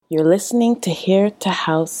You're listening to Here to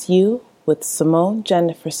House You with Simone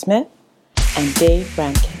Jennifer Smith and Dave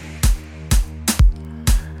Rankin.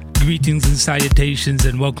 Greetings and salutations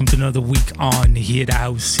and welcome to another week on Here to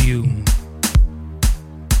House You.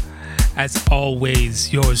 As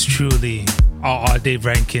always, yours truly, R.R. Dave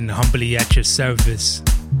Rankin, humbly at your service.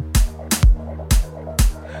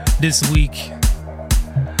 This week,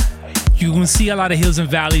 you're going to see a lot of hills and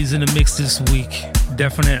valleys in the mix this week.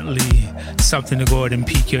 Definitely something to go ahead and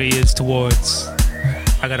peek your ears towards.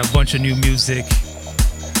 I got a bunch of new music,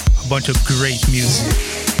 a bunch of great music.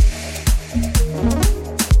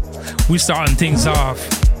 We're starting things off.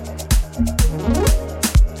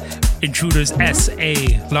 Intruders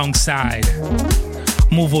S.A. alongside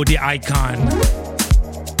Movo the Icon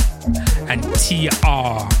and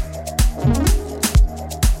T.R.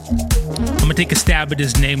 I'm gonna take a stab at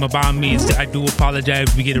his name. About me, I do apologize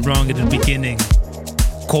if we get it wrong at the beginning.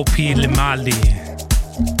 Kopi Limali.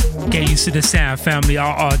 Get used to the sound, family.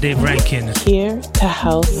 R.R. Dave Rankin. Here to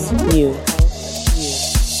house you.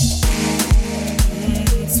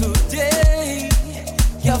 Today,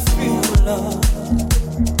 you feel love.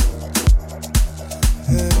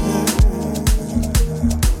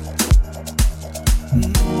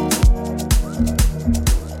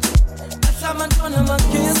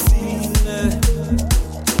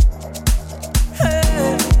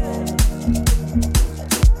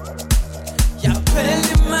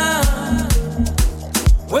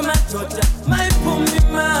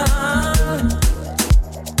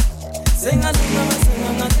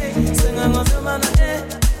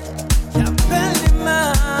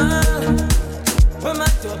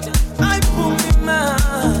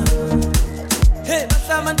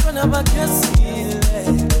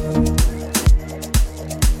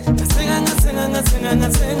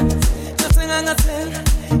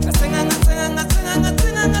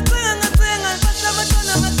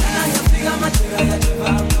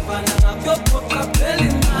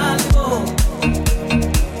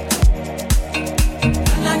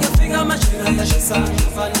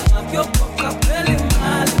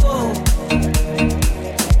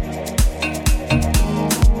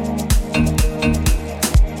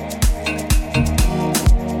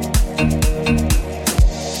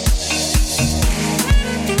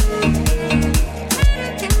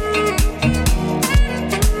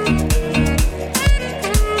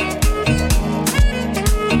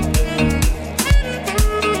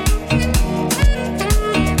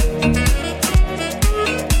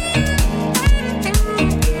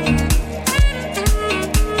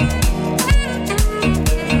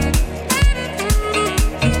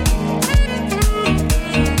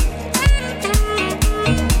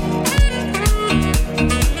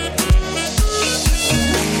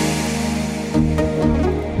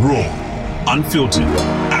 Unfiltered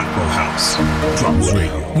Afro House Drums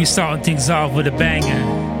Radio. We starting things off with a banger.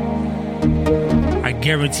 I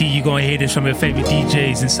guarantee you're gonna hear this from your favorite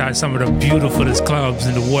DJs inside some of the beautifulest clubs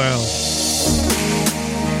in the world.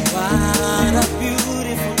 What a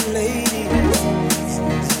beautiful lady.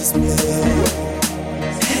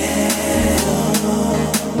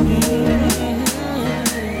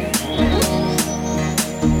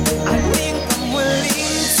 I think I'm willing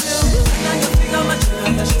to. Now you think I'm a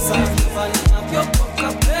child, she's sorry. Your poca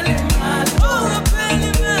belly man, oh,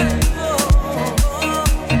 belly man, oh.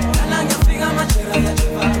 And I can figure my chair, I just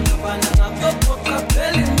want to your poca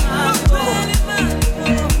belly man, belly man,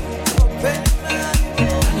 oh, belly man, oh.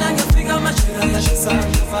 And I can figure my chair, I just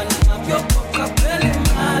want to your poca belly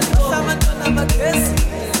man, oh. I'm gonna have a kiss.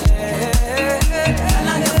 And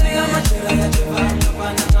I can figure my chair, I just want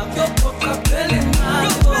to your poca belly man,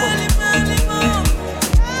 oh, belly man, oh.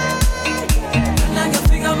 And I can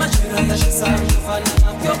figure my chair, I just want to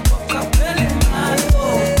your poca belly man,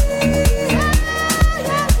 oh.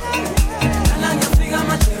 And I can figure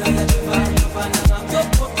my chair, I just want your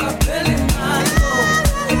poca belly man, oh.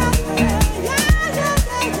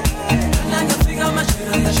 And I can figure my chair,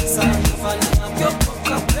 I just want your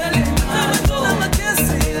poca belly man, oh. I'm a kiss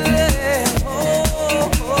it, oh.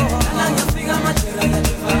 And I can figure my chair, I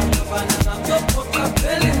just want your poca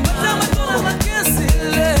belly man, oh. I'm a kiss it,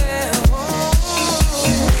 oh.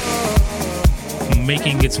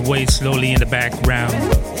 Making its way slowly in the background.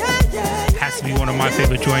 Has to be one of my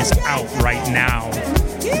favorite joints out right now.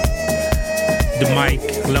 The mic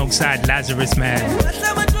alongside Lazarus Man.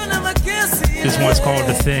 This one's called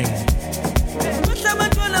The Thing.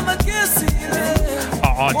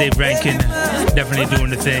 R.R. Dave Rankin definitely doing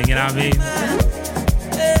the thing, you know what I mean?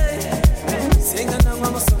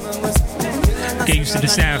 Get used to the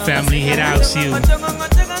sound, family. Hit house you.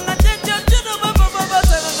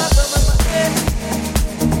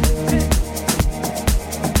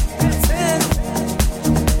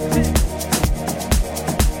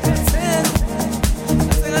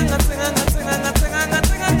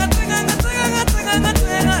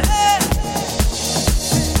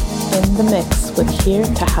 here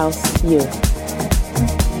to house you.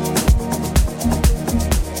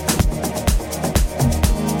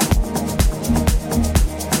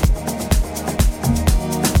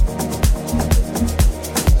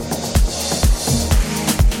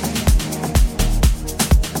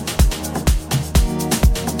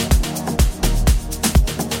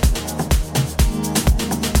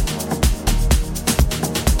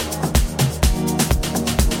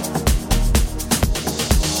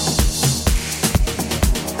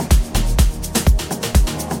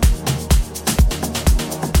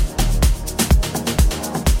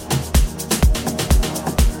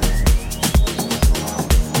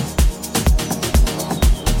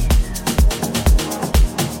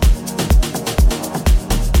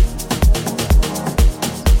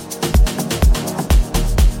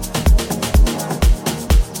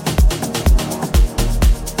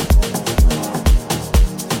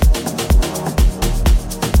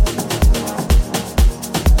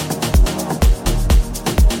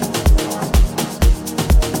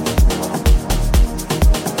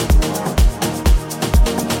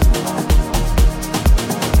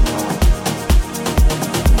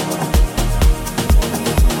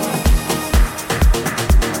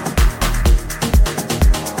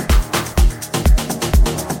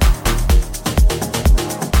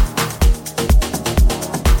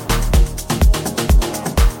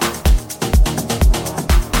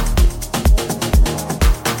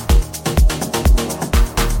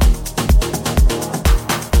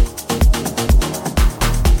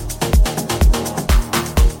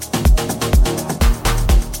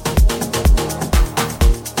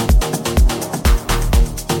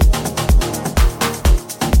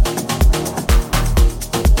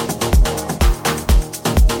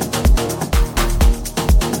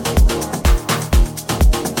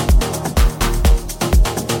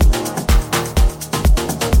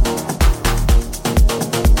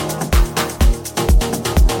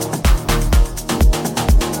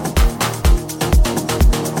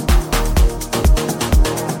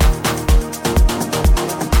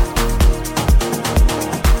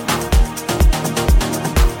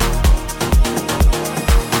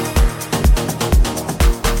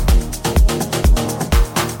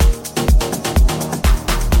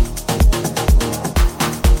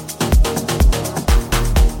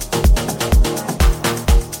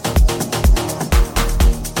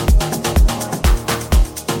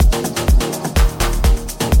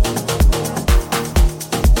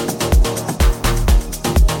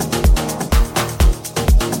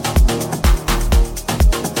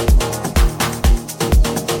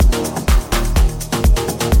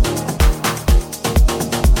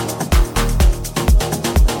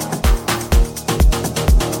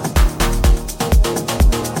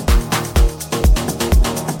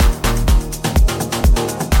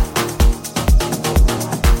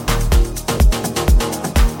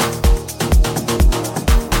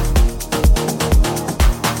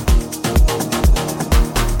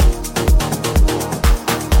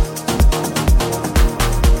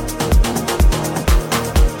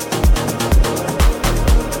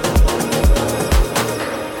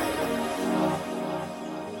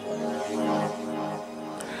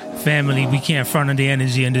 Family, we can't front on the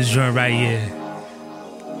energy in this joint right here.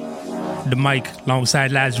 The mic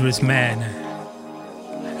alongside Lazarus Man.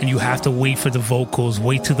 And you have to wait for the vocals.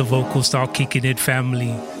 Wait till the vocals start kicking in,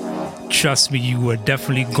 family. Trust me, you are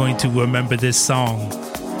definitely going to remember this song.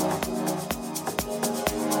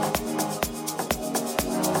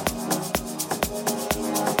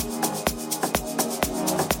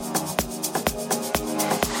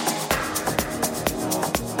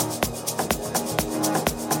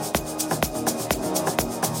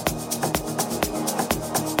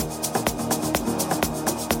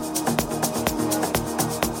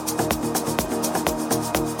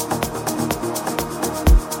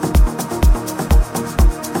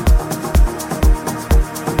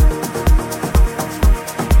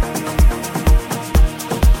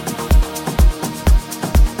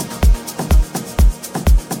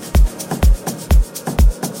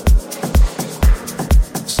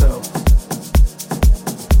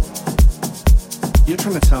 You're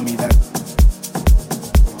trying to tell me that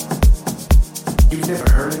you've never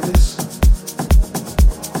heard of this?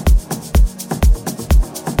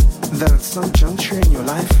 That at some juncture in your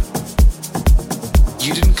life,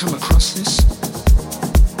 you didn't come across this?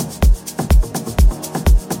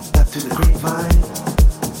 That through the grapevine,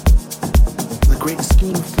 the great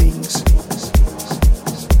scheme of things,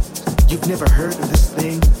 you've never heard of this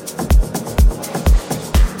thing?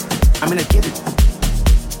 I mean, I get it.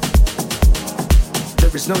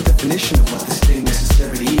 There is no definition of what this thing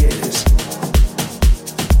necessarily is.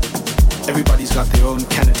 Everybody's got their own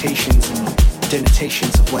connotations and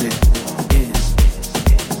denotations of what it is.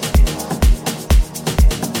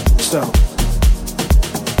 So,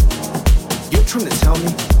 you're trying to tell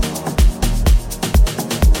me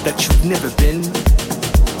that you've never been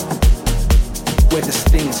where this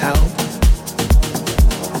thing is held,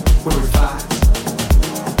 where it vibes?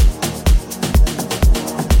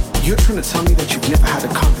 You're trying to tell me that you've never had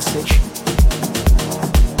a conversation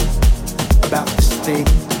about this thing,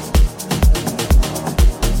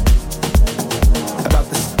 that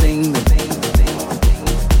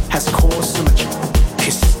has caused so much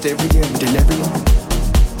hysteria and delirium.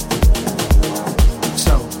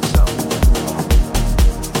 So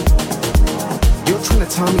you're trying to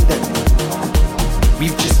tell me that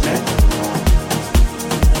we've just met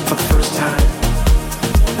for the first time,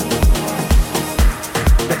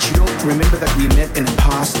 that you don't remember that we met in a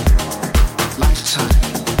past lifetime,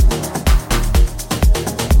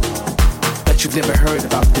 that you've never heard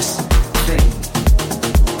about this thing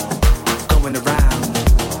going around,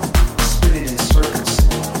 spinning in circles,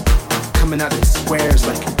 coming out in squares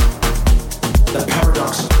like the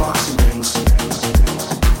paradox of boxing rings.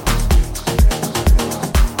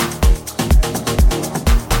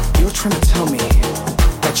 You're trying to tell me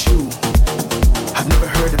that you have never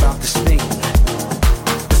heard about this thing,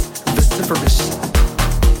 this vociferous,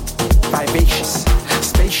 vivacious,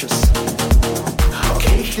 spacious,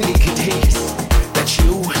 occasionally contagious, that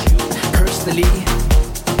you personally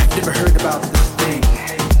never heard about this thing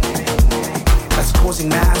that's causing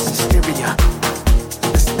mass hysteria,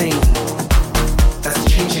 this thing that's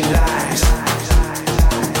changing lives,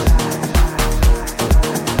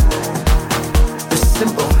 this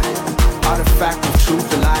simple artifact of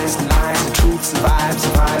truth, and lies, the truth survives.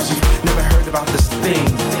 You've never heard about this thing.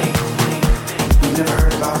 You've never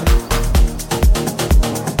heard about it.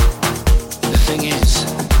 The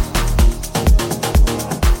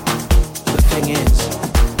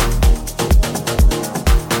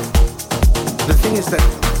thing is that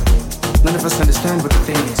none of us understand what the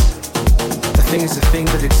thing is. The thing is the thing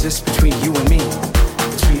that exists between you and me,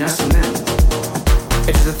 between us and them.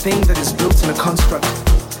 It is a thing that is built in a construct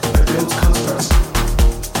that builds constructs.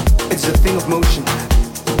 It is a thing of motion.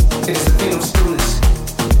 It is a thing of stillness.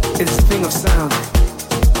 It is a thing of sound.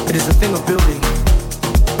 It is a thing of building.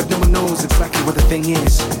 But no one knows exactly what the thing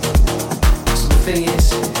is. So the thing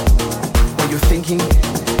is, while you're thinking,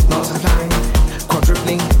 multiplying,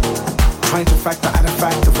 quadrupling, trying to fact the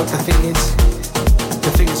artifact of what the thing is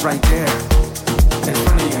right there, in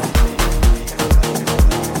front of you.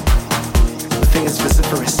 The thing is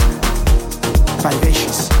vociferous,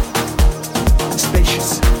 vivacious,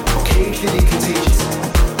 spacious, occasionally contagious.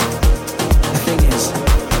 The thing is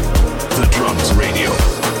The Drums Radio.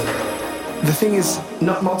 The thing is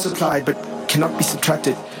not multiplied but cannot be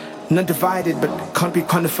subtracted, not divided but can't be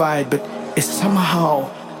quantified, but is somehow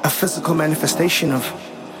a physical manifestation of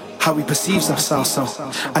how we perceive ourselves. So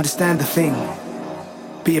understand the thing,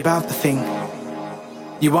 be about the thing.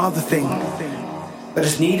 You are the thing that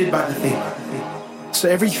is needed by the thing. So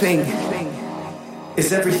everything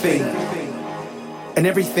is everything, and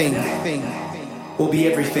everything will be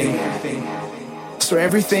everything. So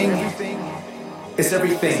everything is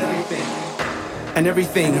everything, and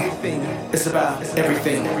everything is about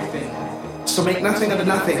everything. So make nothing out of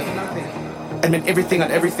nothing, and make everything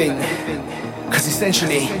out of everything. Because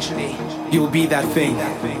essentially, you will be that thing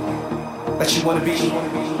that you want to be,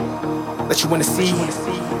 that you want to see,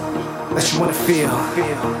 that you want to feel.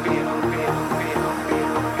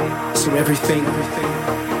 So everything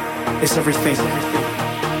is everything.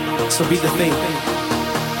 So be the thing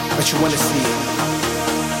that you want to see.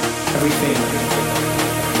 Everything.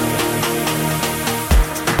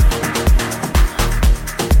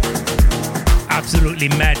 Absolutely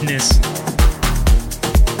madness.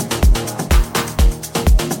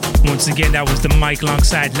 Once again, that was the mic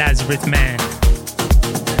alongside Lazarus Man.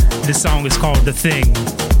 This song is called The Thing.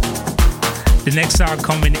 The next song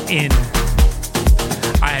coming in,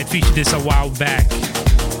 I had featured this a while back.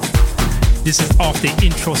 This is off the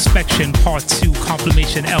Introspection Part 2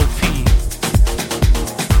 Compilation LP.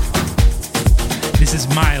 This is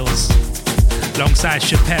Miles alongside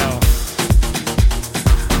Chappelle.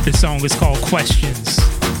 The song is called Questions.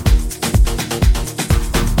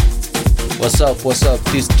 What's up?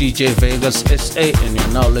 This is DJ Vegas SA, and you're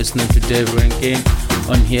now listening to Dave Rankin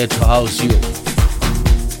on Here to House You.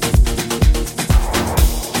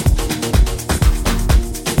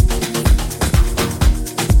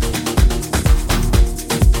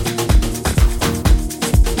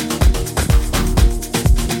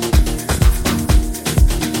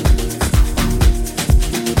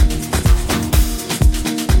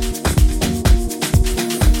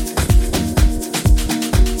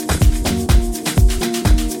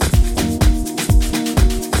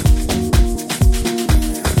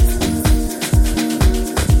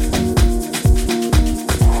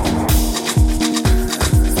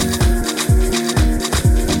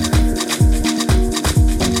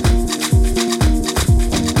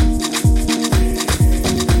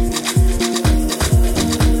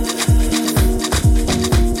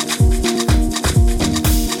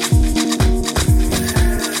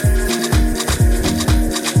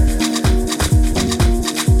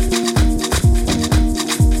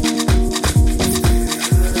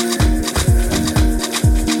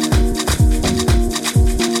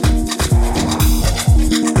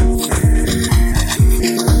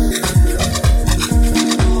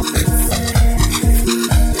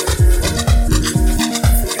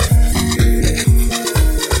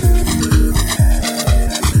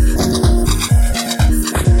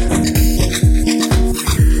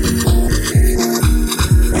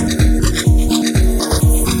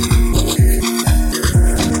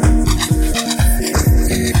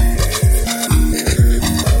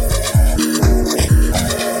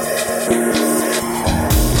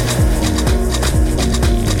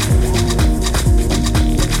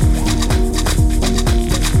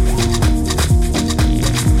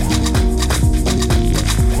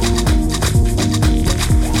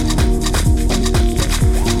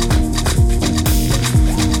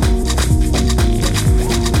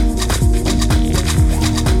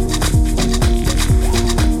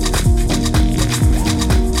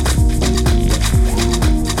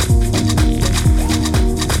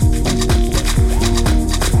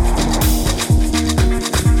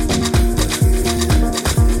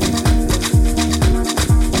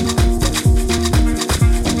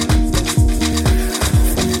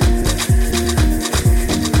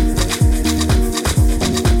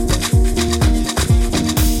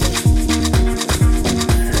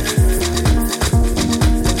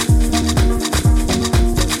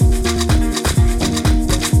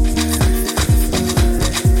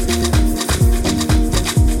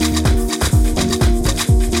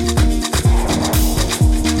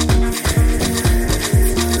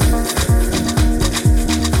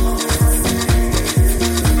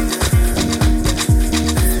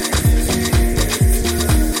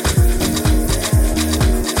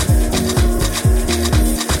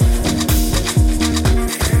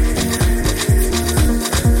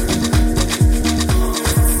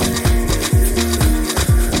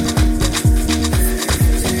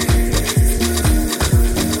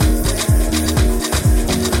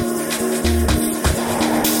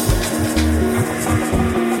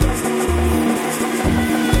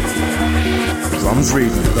 Drums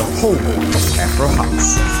Radio, the home of Afro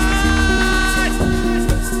House.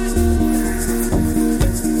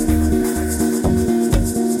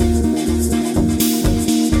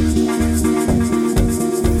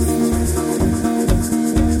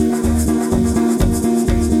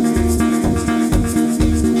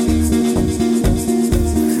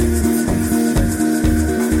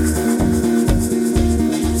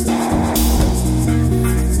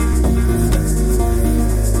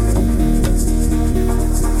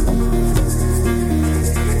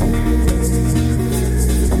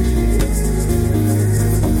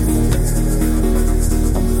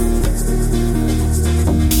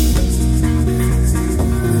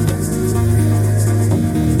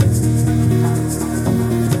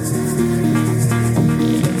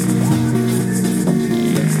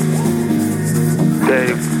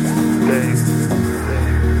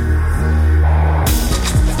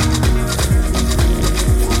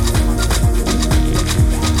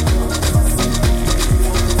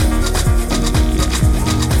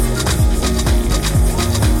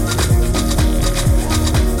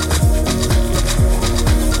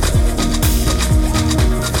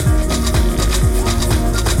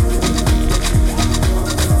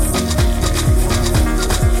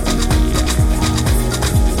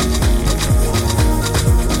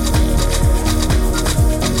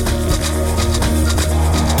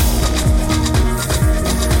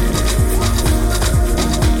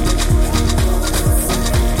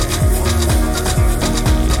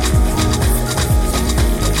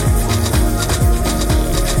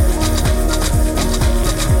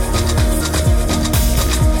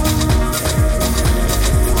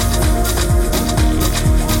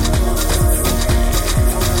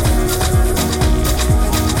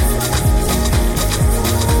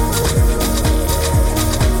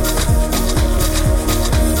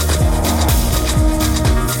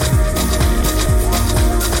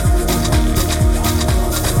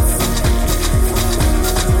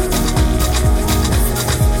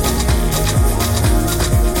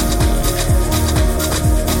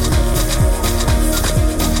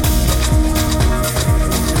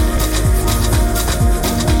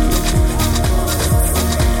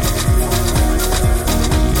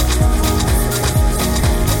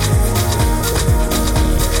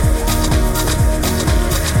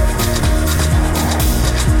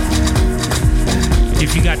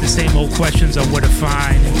 Questions on where to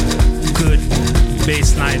find good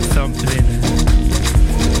bassline thumping,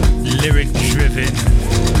 lyric driven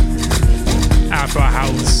Afro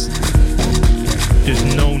House. There's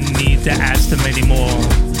no need to ask them anymore.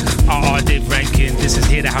 Dave Rankin, this is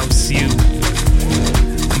Here to House You.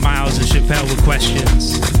 Miles and Chappelle with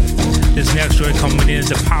questions. This next joint coming in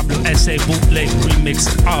is a Pablo S.A. bootleg remix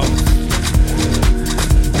of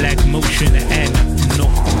Black Motion and No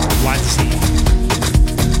Watsi.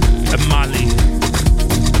 Mali.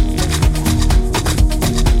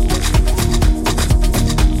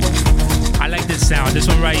 I like this sound. This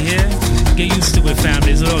one right here, get used to it,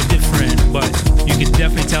 family. It's a little different, but you can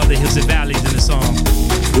definitely tell the hills and valleys in the song.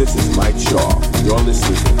 This is Mike Shaw. You're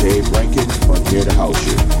listening to Dave Rankin on Here to House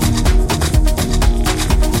You.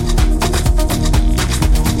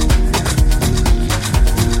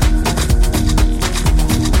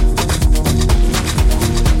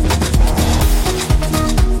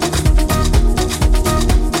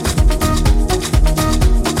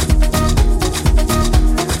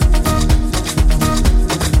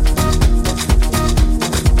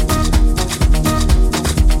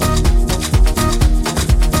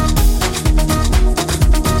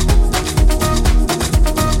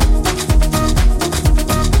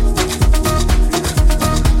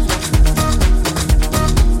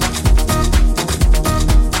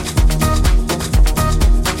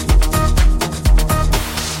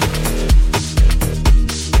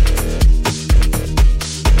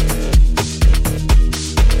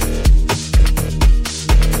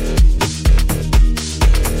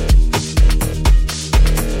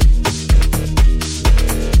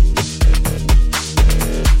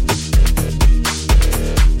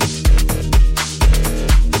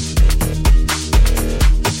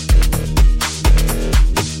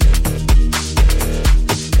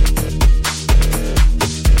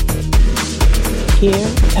 Here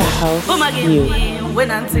to house you.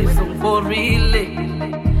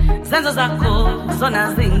 Zenzo zakho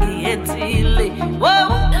zona zingiethile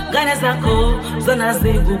wow ngane zakho zona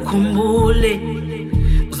zikukhumbule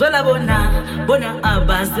zola bona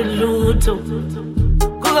abazilutho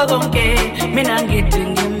kuko konke mina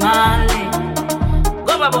ngidinga imali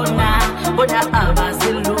ngoba bona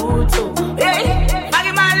abazilutho hey faka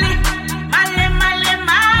imali mali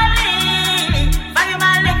faka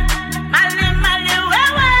imali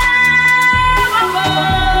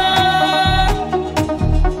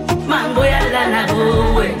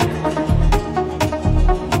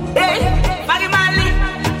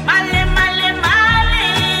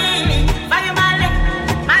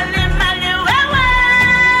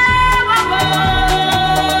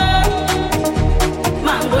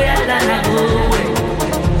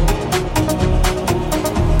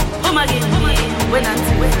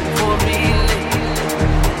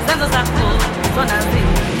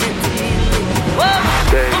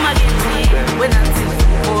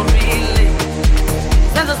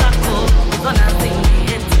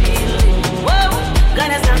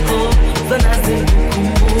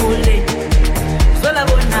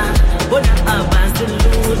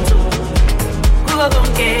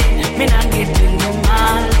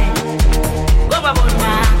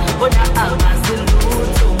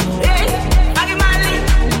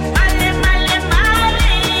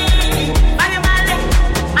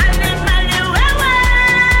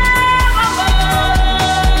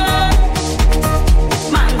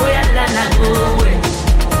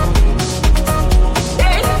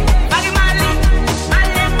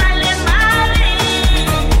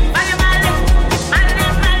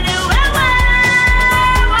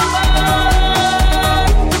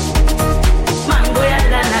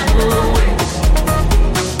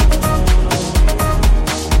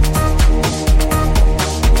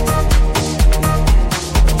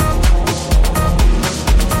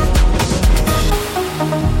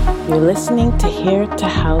listening to Here to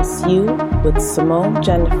House You with Simone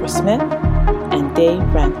Jennifer Smith and Dave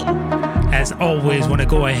Rankin. As always, want to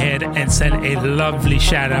go ahead and send a lovely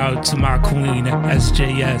shout out to my queen,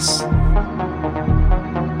 SJS.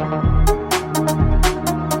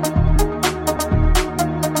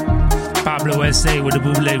 Pablo S.A. with the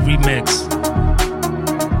bootleg remix.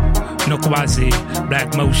 Nokwazi,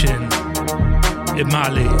 Black Motion,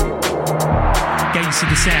 Imali. Can you see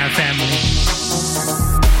the sound, family?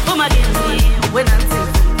 When I'm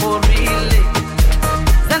singing for really,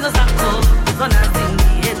 Zanzo Sako, Zona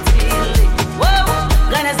Zingi Etili, Whoa,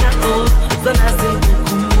 Gana Sako, Zona Zingi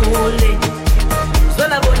Kumule,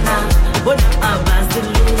 Zona Bona, Bona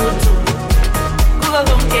Abazilutu, Kuga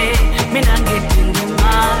Gonge, Minange Tingi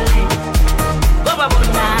Mali, Baba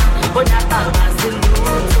Bona, Bona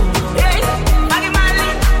Abazilutu, Hey, Magi Mali,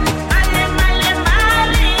 Mali, Mali,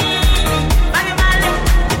 Mali, Magi Mali,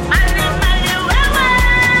 Mali, Mali, Wewe.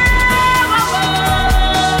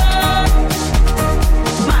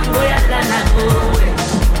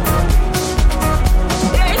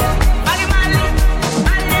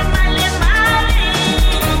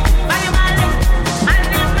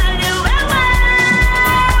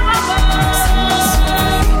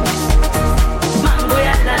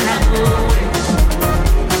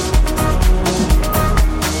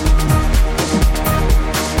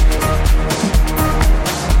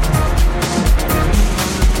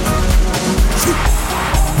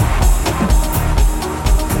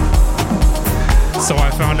 So I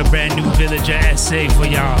found a brand new Villager essay for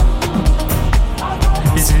y'all.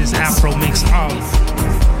 This is Afro Mix of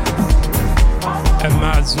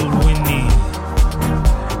Amazul Winnie.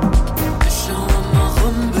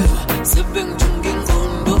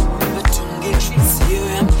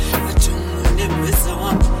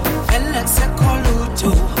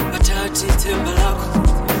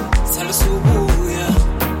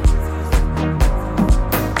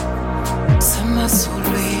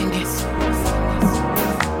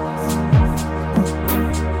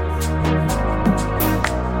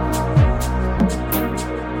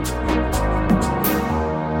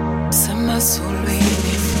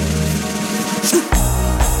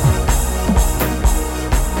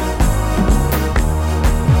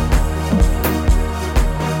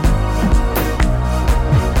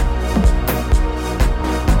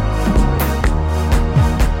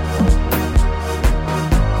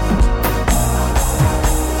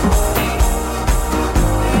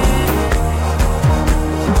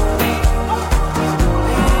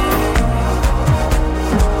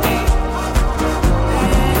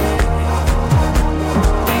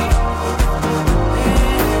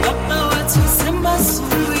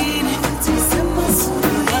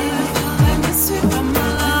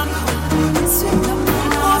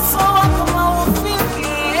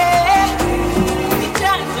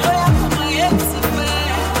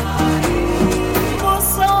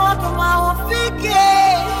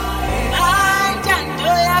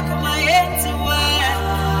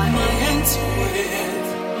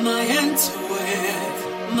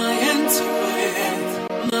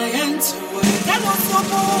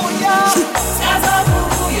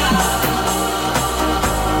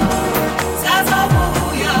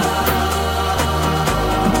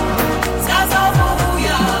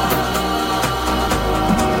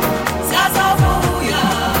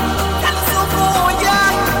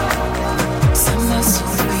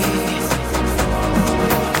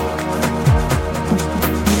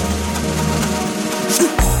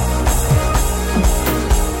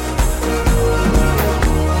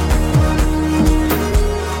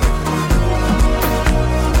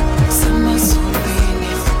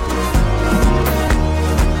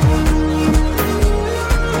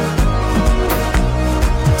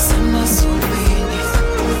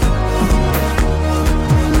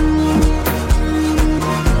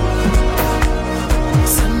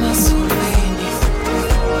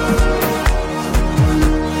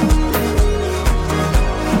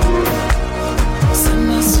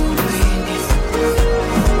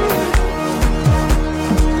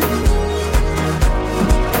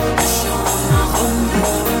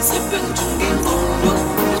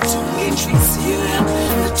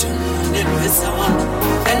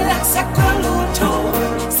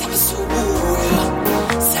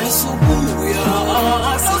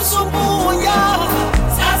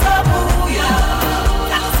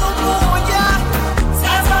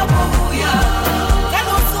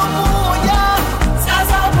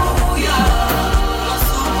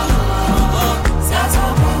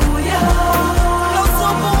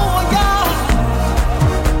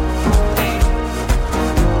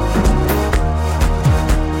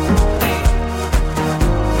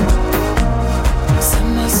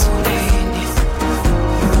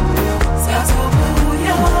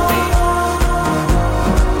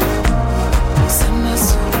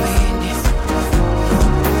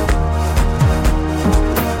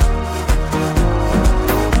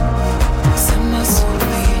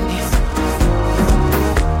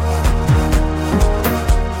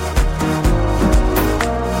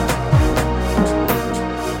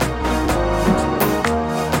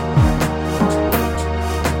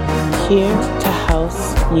 here to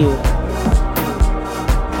house you.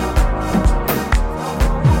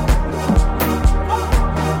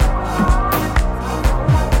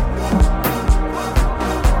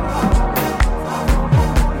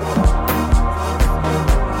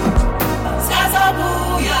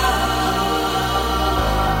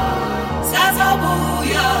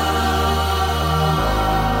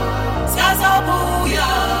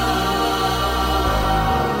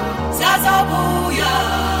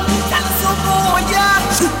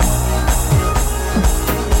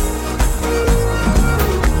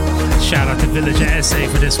 Shout out to Villager SA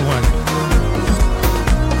for this one.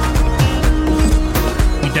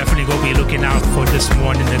 We definitely gonna be looking out for this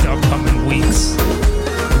one in the upcoming weeks.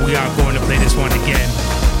 We are going to play this one again.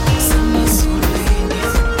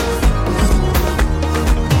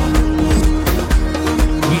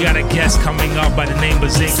 We got a guest coming up by the name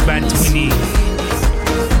of Ziggs Bantwini.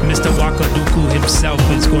 Mr. Wakaduku himself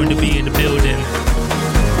is going to be in the building.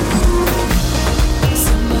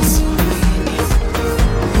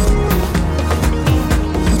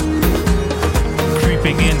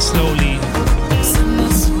 Creeping in slowly.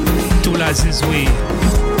 Tula Zizwi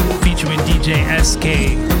featuring DJ SK.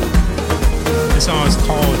 The song is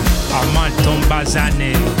called Amantom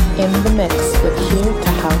Bazane. In the mix with Here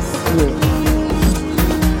to House You.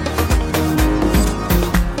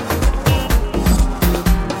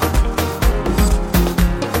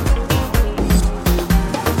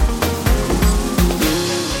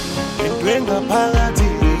 Phakathi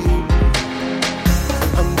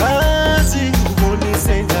angazi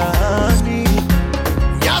ngibonise njani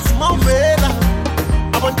yazi mawuvela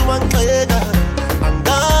abantu bangixeka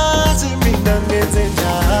angazi mina ngenze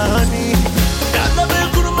njani yazi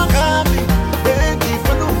bekhuluma ngami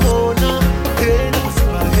engifuna ukubona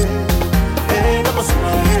enamasibahe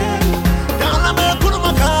yazi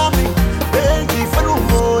bekhuluma ngami engifuna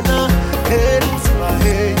ukubona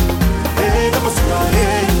enamasibahe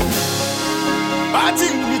bathi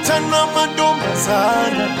ngithanda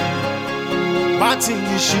amantombazana bathi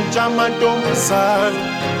ngishintsha amantombazana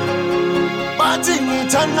bathi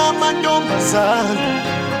ngithanda amantombazana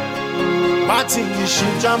bathi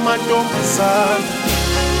ngishintsha amantombazana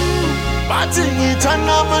bathi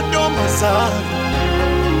ngithanda amantombazana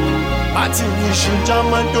bathi ngishintsha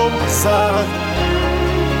amantombazana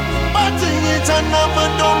bathi ngithanda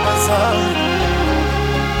amantombazana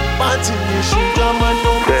bathi ngishintsha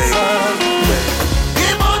amantombazana.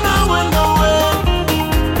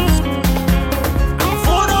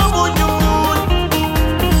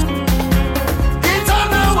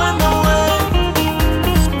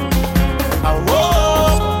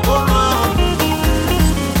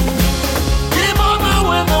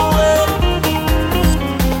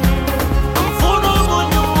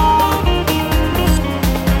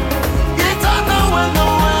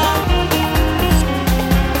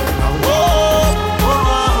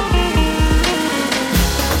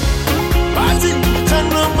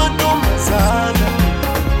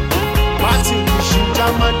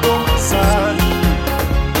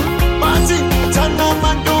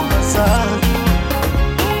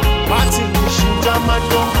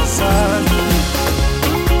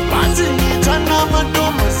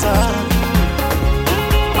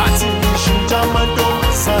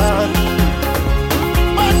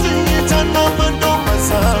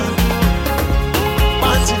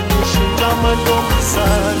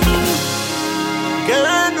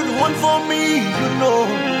 Girl, do the one for me, you know.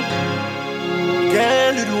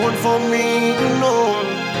 Girl, do the one for me, you know.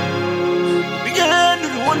 Girl, do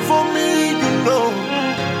the one for me, you know.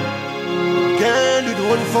 Girl, do the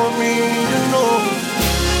one for me, you know.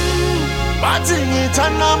 Bathi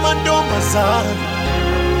ngithanda amantombazana,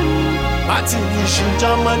 bathi ngishintsha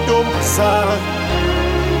amantombazana,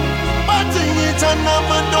 bathi ngithanda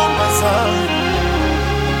amantombazana,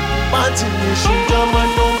 bathi ngishintsha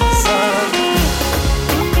amantombazana,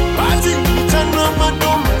 bathi ngithanda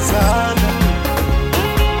amantombazana,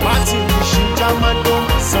 bathi ngishintsha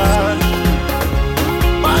amantombazana,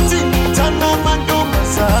 bathi ngithanda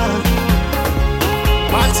amantombazana,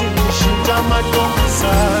 bathi ngishintsha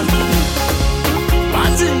amantombazana,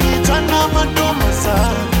 bathi ngithanda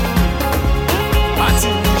amantombazana, bathi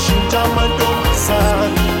ngishintsha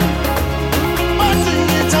amantombazana, bathi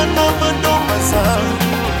ngithanda amantombazana,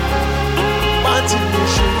 bathi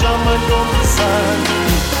ngishintsha amantombazana.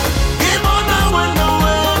 Ngibona wena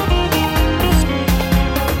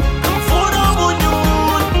ngifuna ubunyunyu,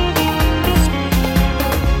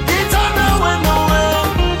 ngithanda wena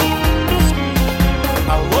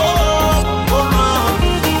awo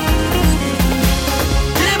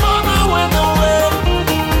ngibona wena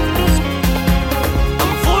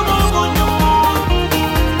ngifuna ubunyunyu,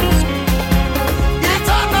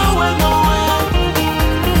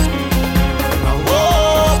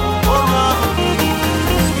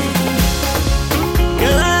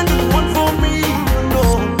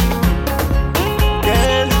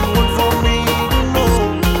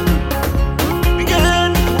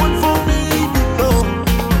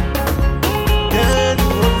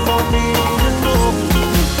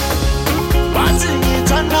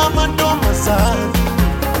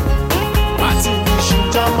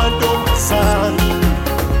 mantombazana,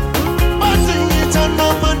 bathi ngithanda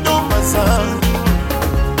amantombazana,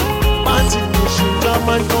 bathi ngishintsha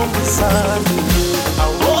amantombazana.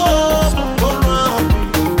 Awo mngolwami,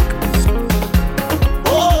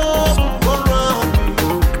 oh mngolwami,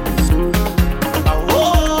 awo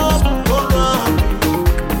mngolwami,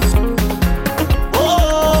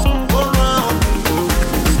 oh mngolwami,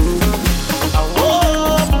 awo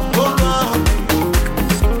mngolwami,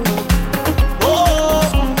 oh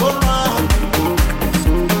mngolwami,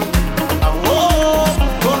 awo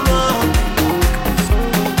mngolwami,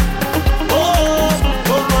 oh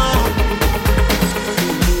mngolwami.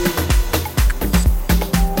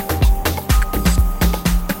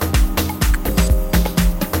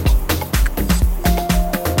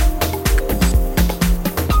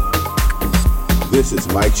 This is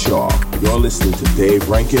Mike Shaw. You're listening to Dave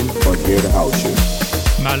Rankin on Here to House You.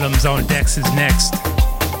 Malum's on Decks is next,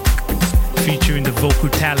 featuring the vocal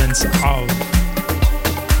talents of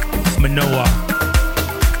Manoa.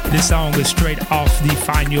 This song is straight off the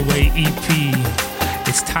Find Your Way EP.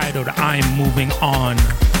 It's titled I'm Moving On.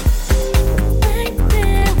 Back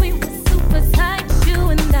then we were super tight, you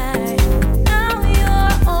and I. Now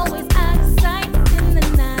you're always out of sight in the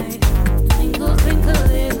night. Twinkle, twinkle,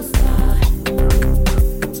 little star.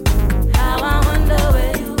 How I wonder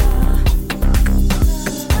where you are.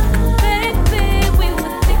 Baby, we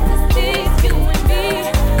were thick as thieves, you and me.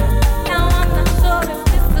 Now I'm not sure if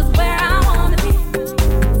this is where I wanna be.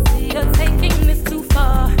 See, you're taking this too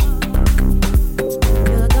far.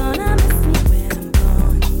 You're gonna miss me when I'm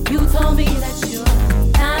gone. You told me that you're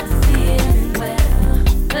not feeling well,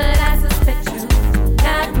 but I suspect you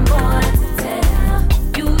got more to tell.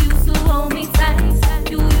 You used to hold me tight,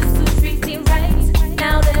 you used to treat me right.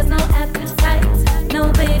 Now there's no appetite, no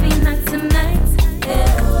baby, not tonight.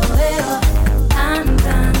 Hell, I'm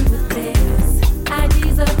done with this.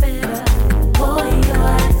 IGs are better, boy,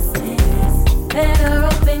 you're dismissed. Better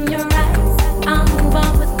open your eyes, I'll move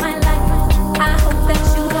on with my life. I hope that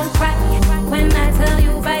you don't cry when I tell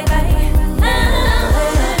you bye bye.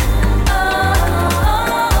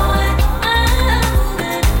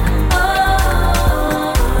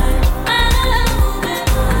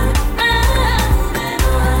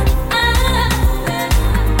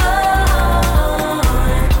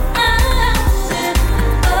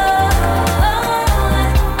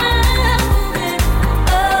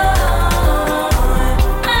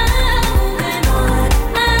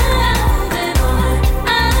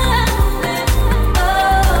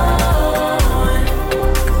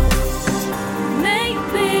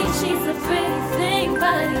 Maybe she's a pretty thing,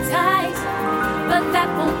 body tight, but that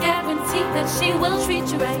won't guarantee that she will treat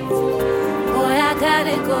you right. Boy, I got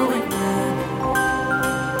it going good.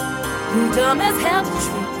 You dumb as hell to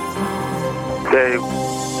treat me wrong.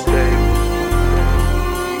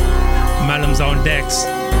 Malum's on Decks.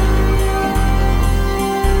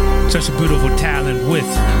 Such a beautiful talent with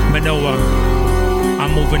Manoa.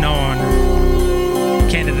 I'm moving on.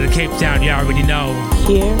 Canada to Cape Town, you already know.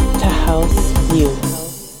 Here to house you.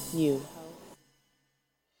 You.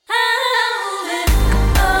 Oh,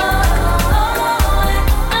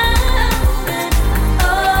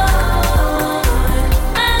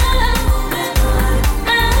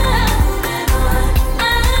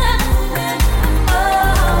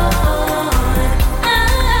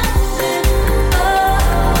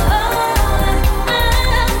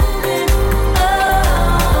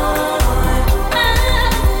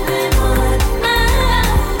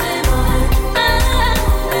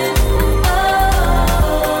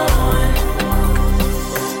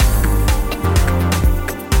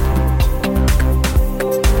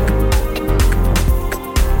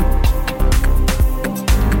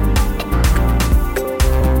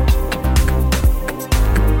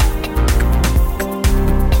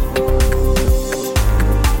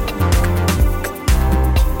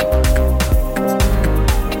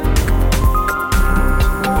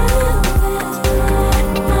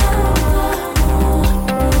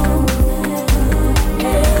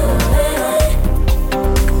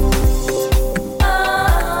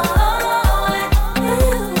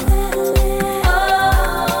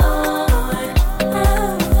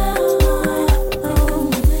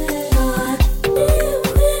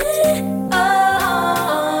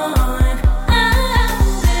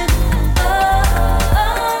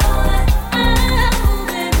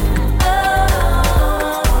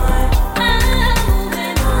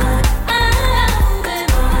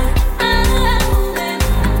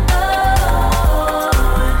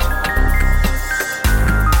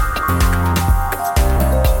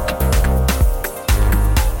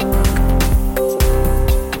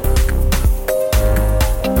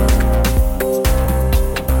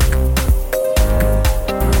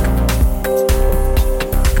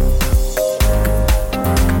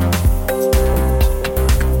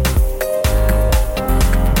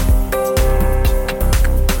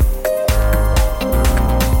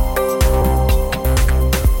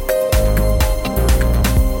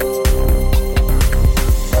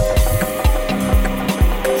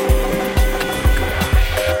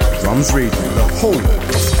 Drums Radio, the home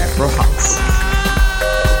of Afro House.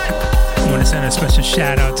 I want to send a special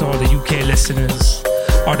shout out to all the UK listeners,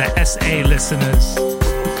 all the SA listeners,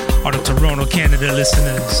 all the Toronto, Canada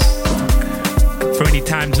listeners. For any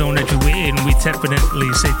time zone that you're in, we definitely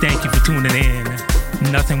say thank you for tuning in.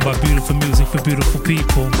 Nothing but beautiful music for beautiful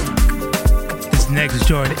people. This next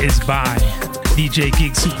joint is by DJ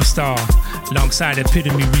Gig Superstar alongside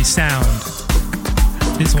Epitome Resound.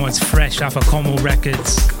 This one's fresh off of Como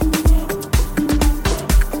Records.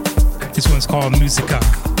 This one's called Musica.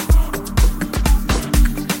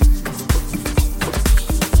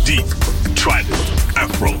 Deep, tribal,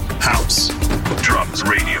 Afro, house, drums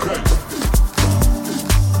radio.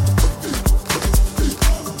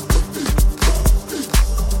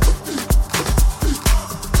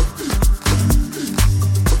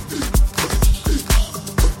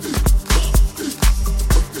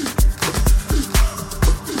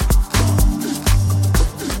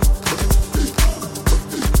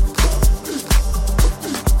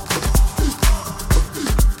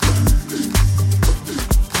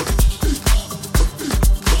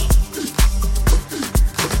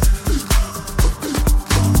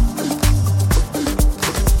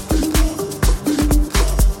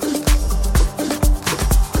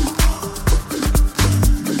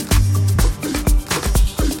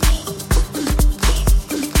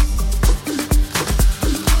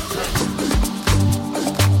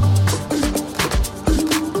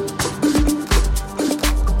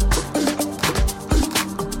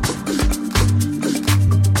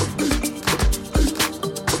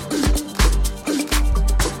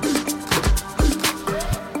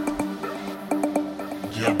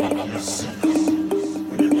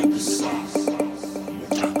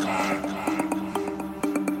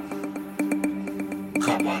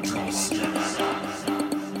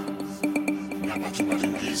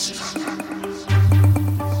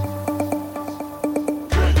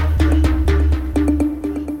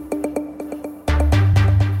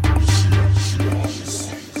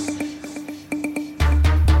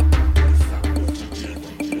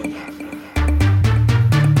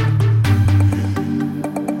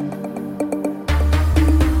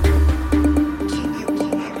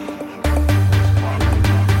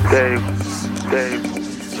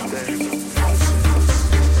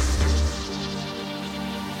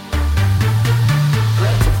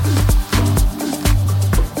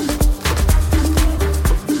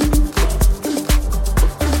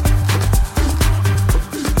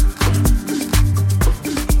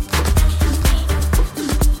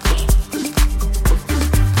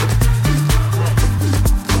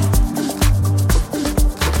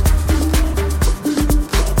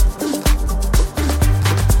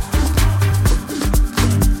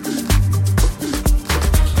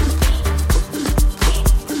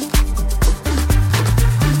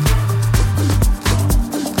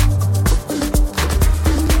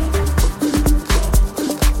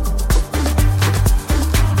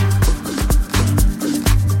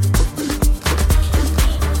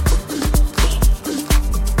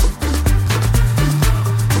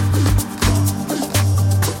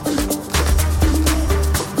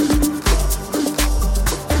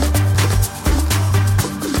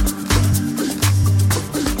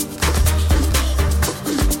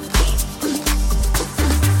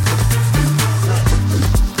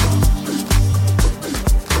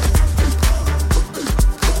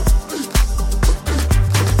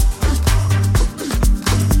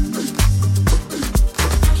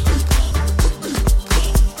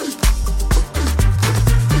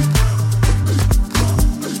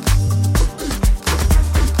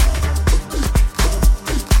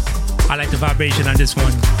 On this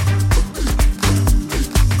one.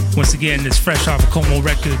 Once again, it's fresh off of Como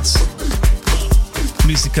Records.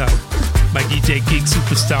 Musica by DJ Gig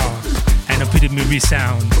Superstar and Epitome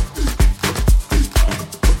Resound.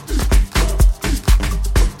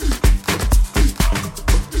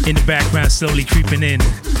 In the background, slowly creeping in,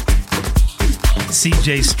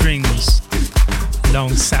 CJ Strings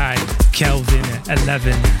alongside Kelvin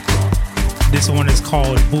 11. This one is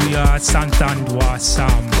called Booyah Santandwa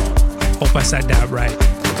Sam. Hope I said that right.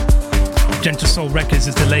 Gentle Soul Records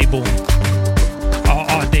is the label.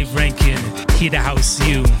 All Dave Rankin, Here to House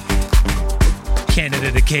You.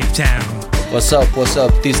 Canada to Cape Town. What's up?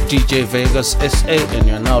 This DJ Vegas SA, and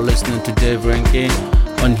you're now listening to Dave Rankin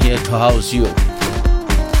on Here to House You.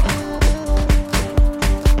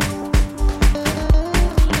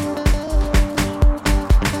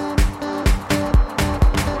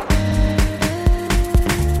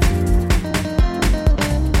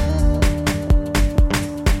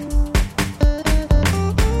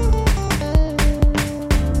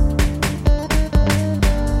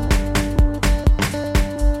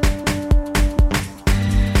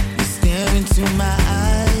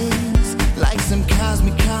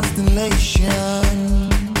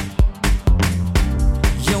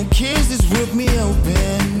 kisses rip me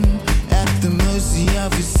open at the mercy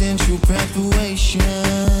of your sensual preparation.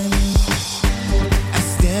 I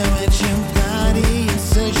stare at your body and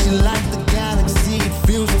search it like the galaxy it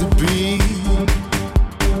feels to be.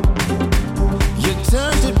 Your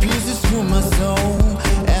touch that pierces through my soul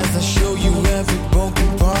as I show you every broken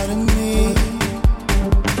part of me.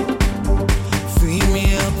 Free me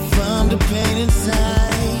up from the pain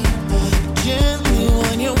inside. Gently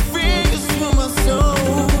run your fingers through my soul.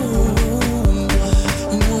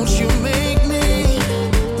 Won't you make me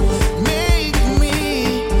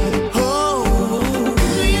whole?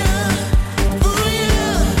 Booyah,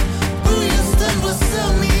 booyah, booyah, stand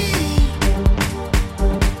beside me.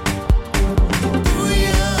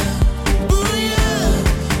 Booyah, booyah,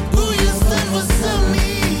 booyah, stand beside me.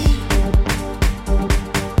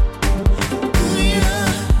 Booyah,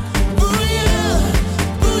 booyah,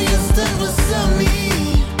 booyah, stand beside me.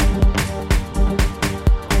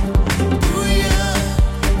 Booyah,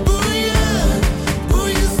 booyah,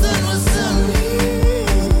 booyah, stand beside me.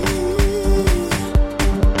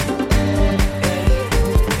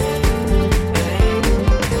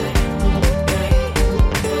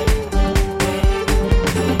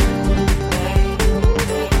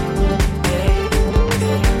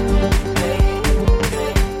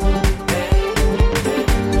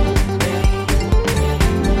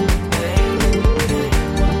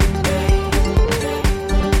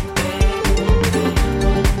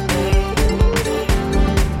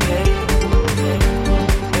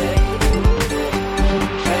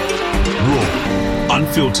 Raw,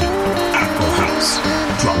 unfiltered, Afro House,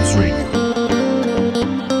 Drums Radio.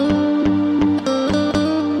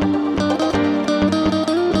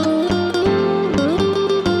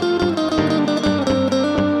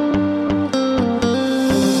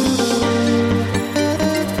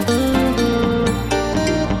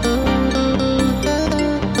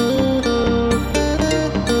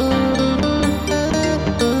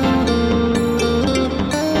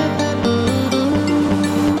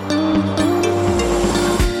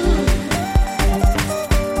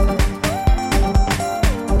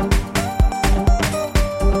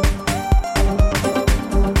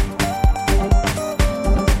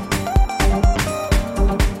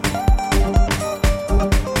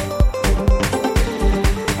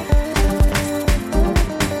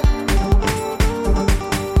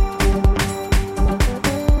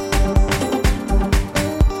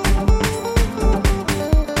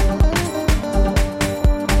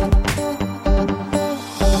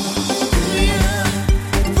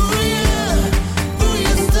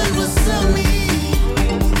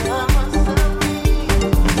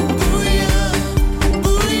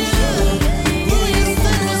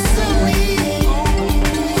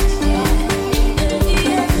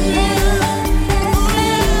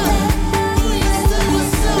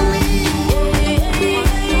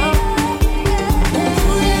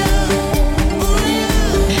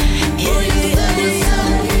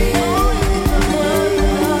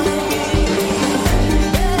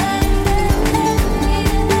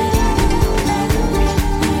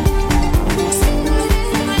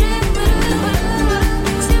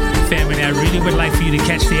 Family, I really would like for you to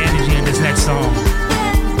catch the energy in this next song.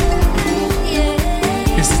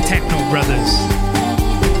 This is Techno Brothers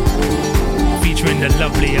featuring the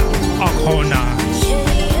lovely Okhona.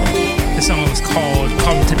 The song was called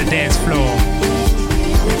Come to the Dance Floor.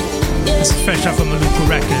 This is fresh off of Maluka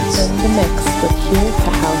Records. In the mix with Here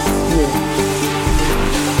to House You.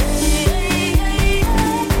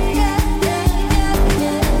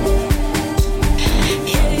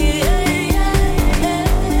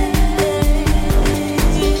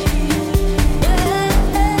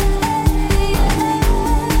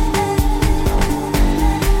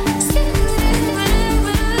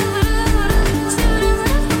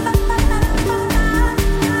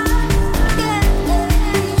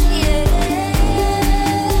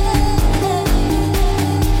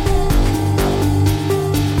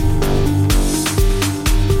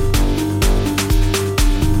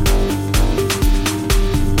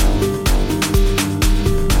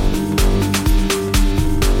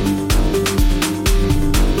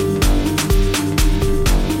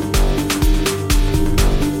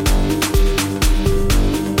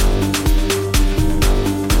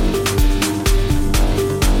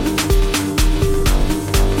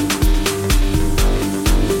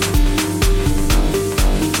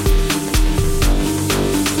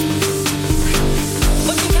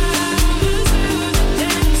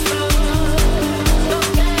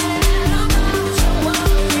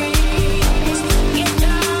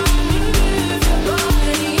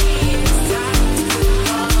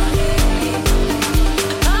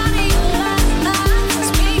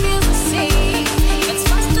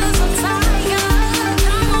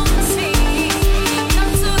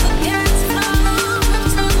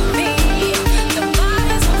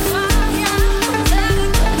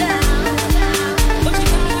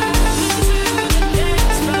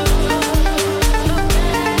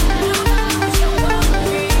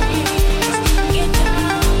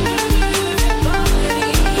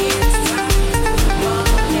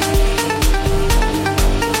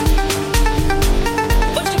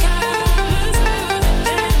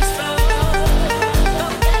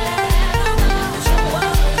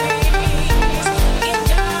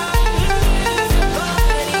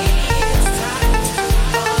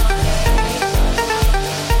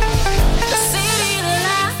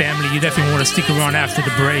 family, you definitely want to stick around after the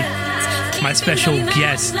break. My special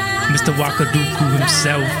guest, Mr. Wakaduku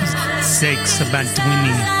himself, Sex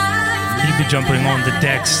Abantwini. He'll be jumping on the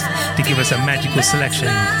decks to give us a magical selection.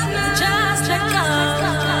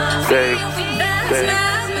 Dave.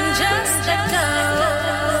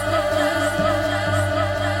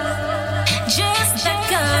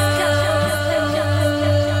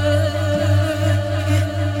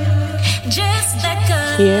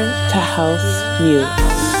 Here to house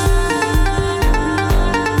you.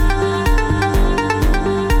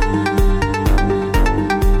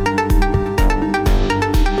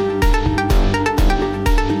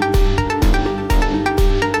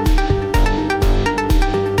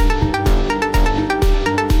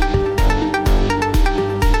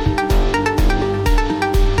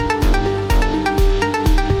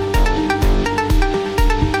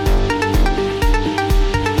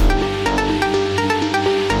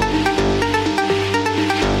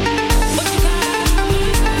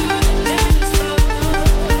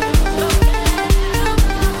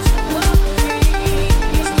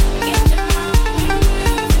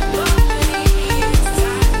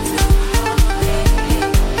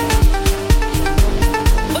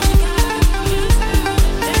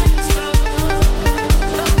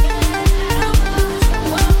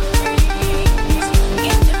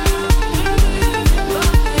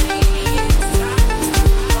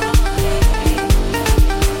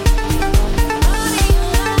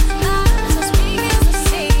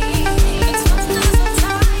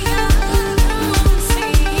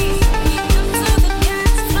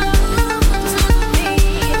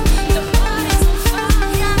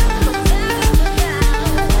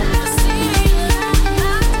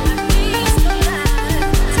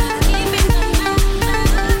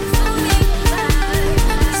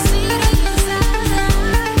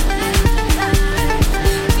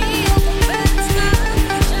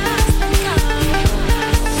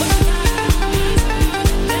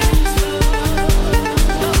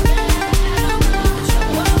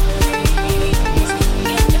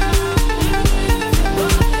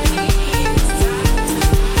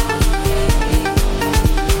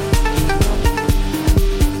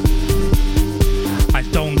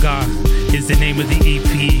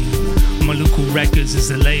 Records is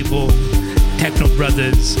the label. Techno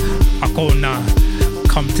Brothers, Akona,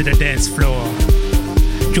 come to the dance floor.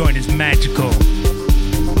 Join is magical.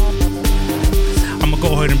 I'ma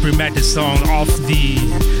go ahead and bring back this song off the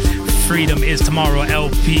Freedom Is Tomorrow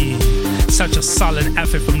LP. Such a solid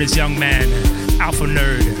effort from this young man, Alpha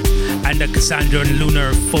Nerd, and the Cassandra and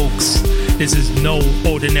Lunar folks. This is no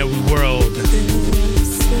ordinary world.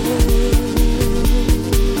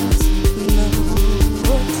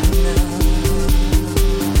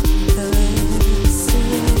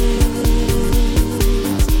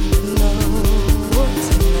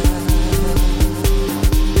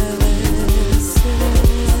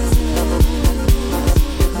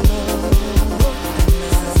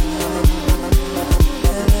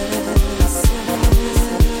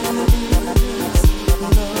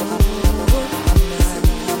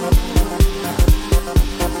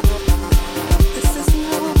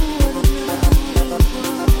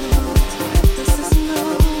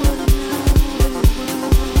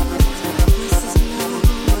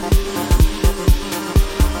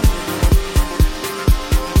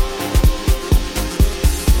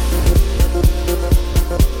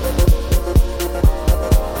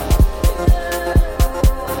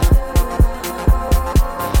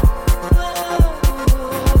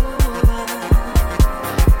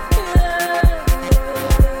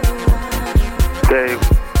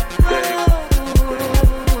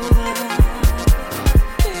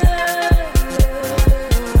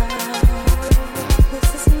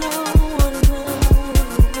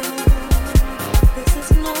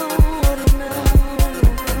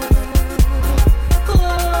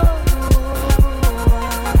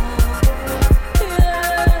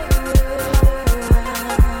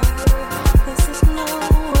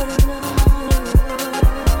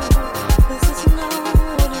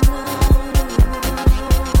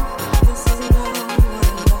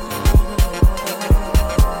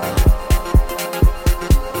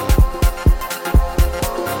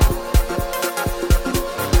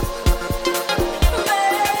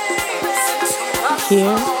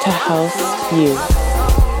 Here to house you.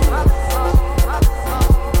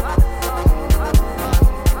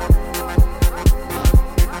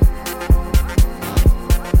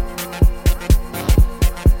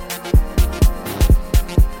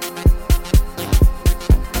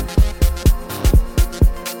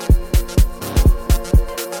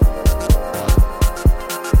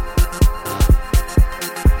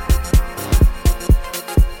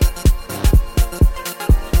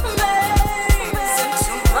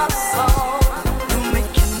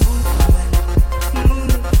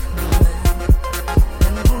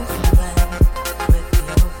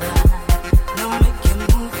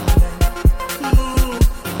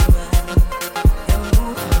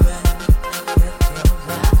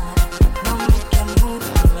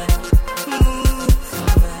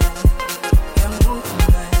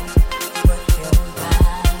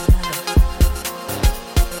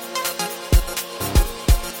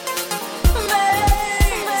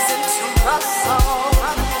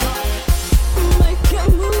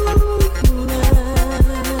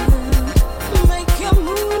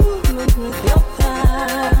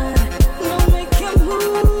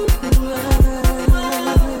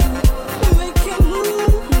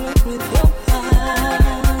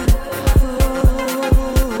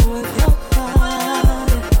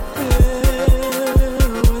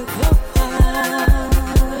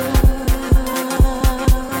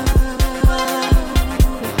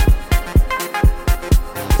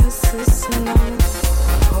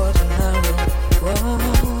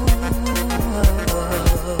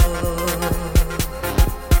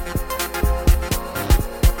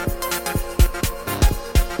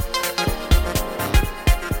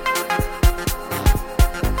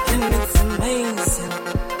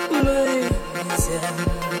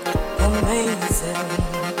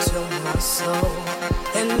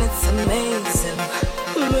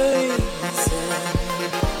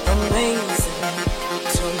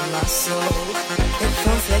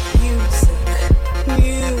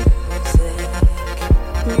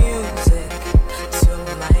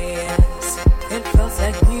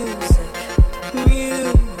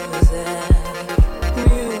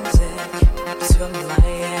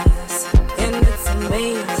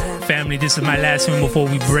 this is my last one before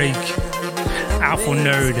we break. Alpha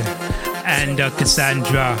Nerd and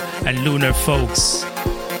Cassandra and Lunar Folks.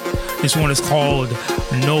 This one is called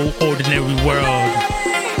No Ordinary World.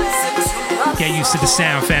 Get used to the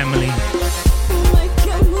sound, family.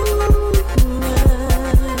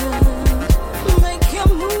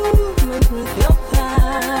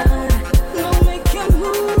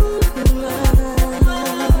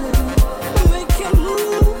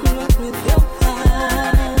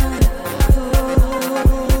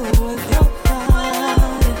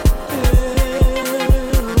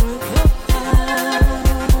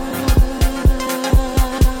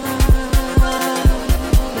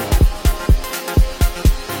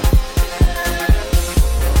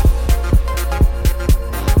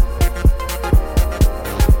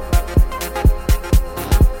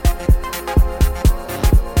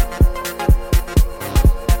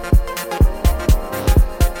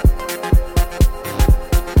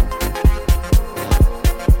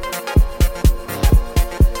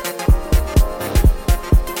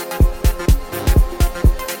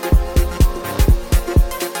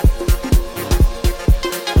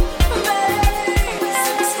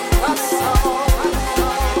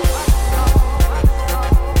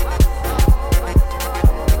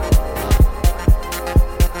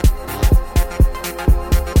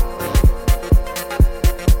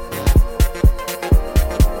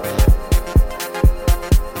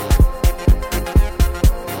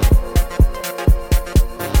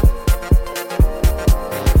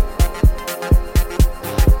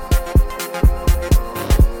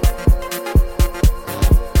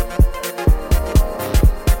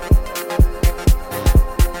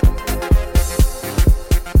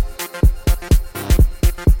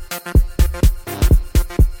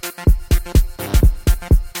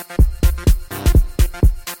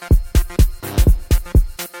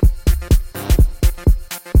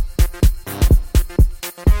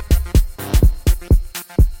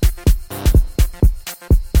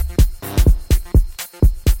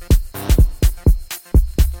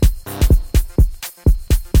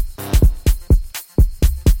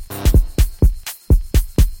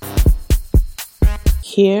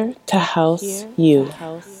 Here to house you.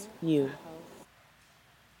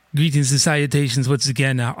 Greetings and salutations once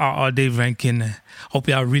again, R. Dave Rankin. Hope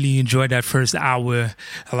y'all really enjoyed that first hour.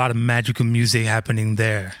 A lot of magical music happening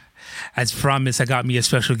there. As promised, I got me a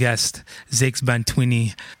special guest, Zakes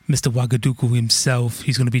Bantwini, Mr. Wagaduku himself.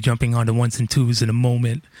 He's going to be jumping on the ones and twos in a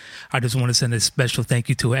moment. I just want to send a special thank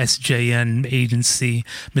you to SJN agency,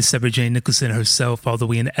 Miss Sarah Jane Nicholson herself, all the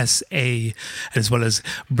way in SA, as well as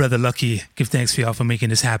Brother Lucky. Give thanks for y'all for making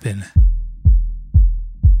this happen.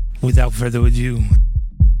 Without further ado,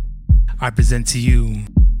 I present to you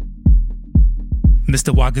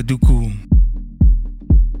Mr. Wagaduku,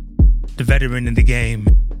 the veteran in the game,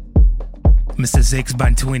 Mr. Zakes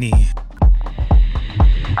Bantwini.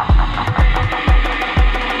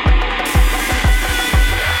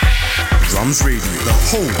 Drums Radio, the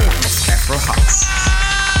home of Afro House.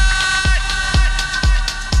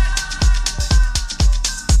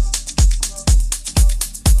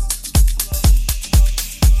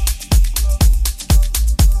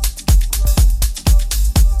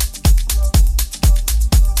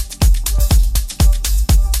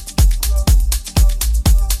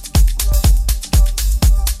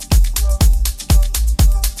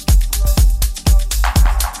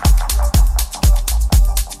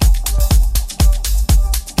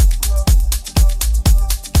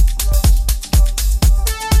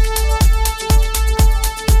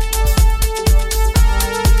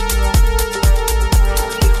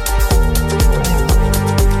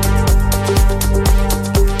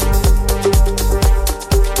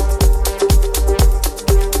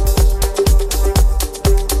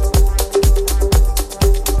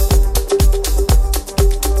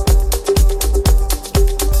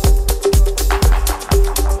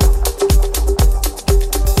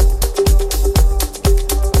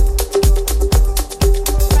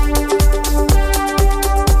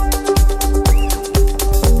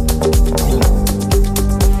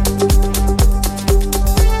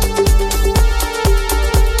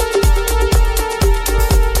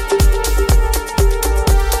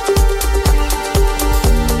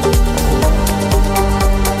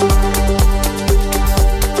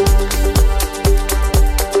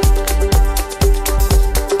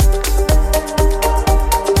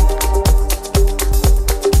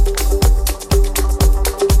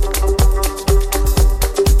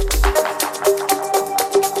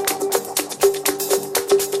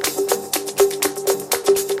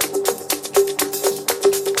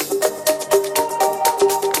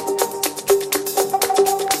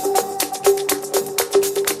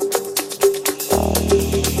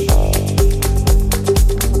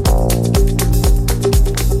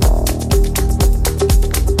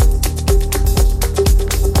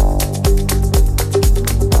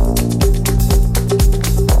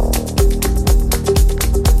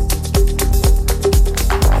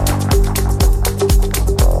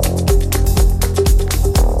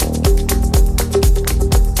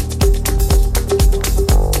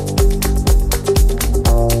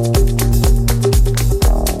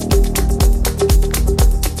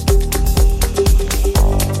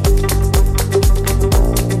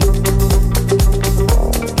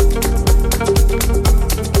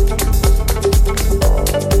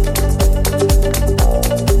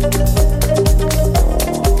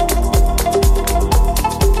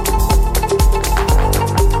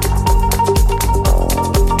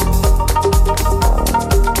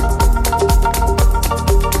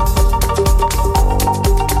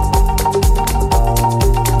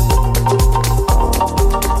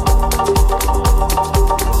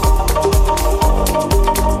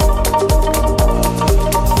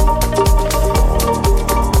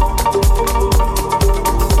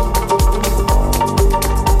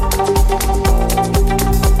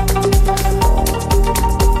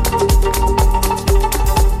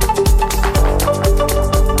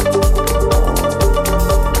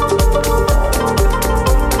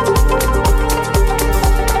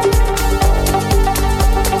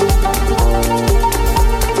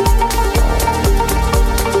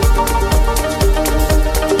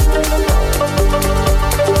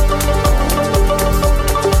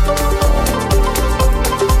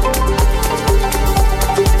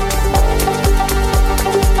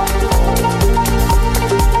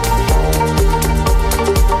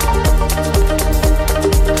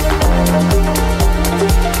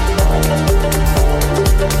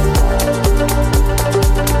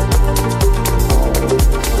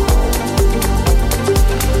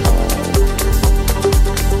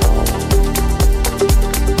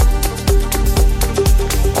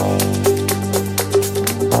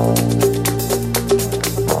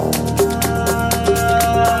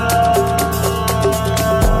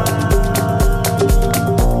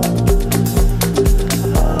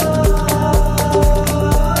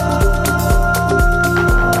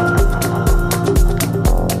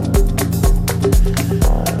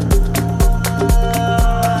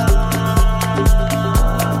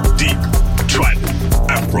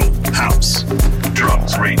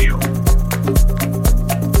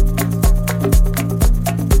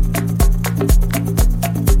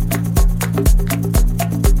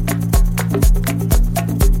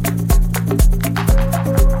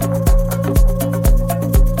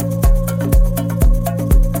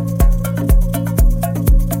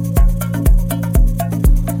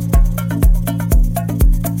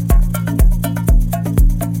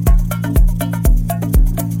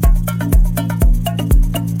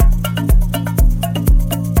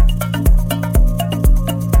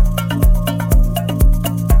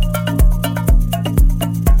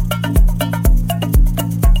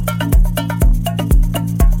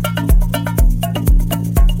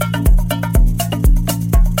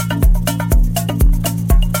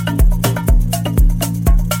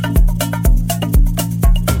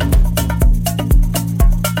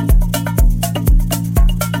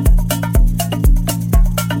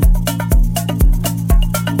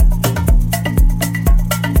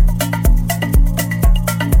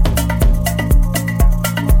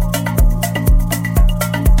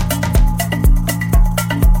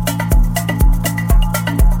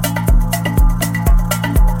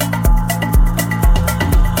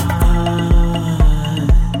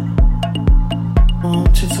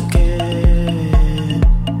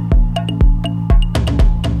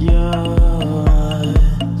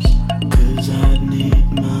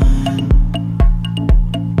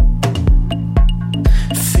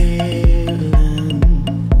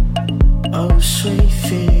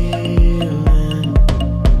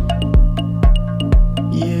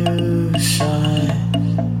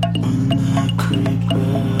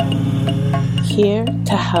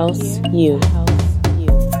 house you.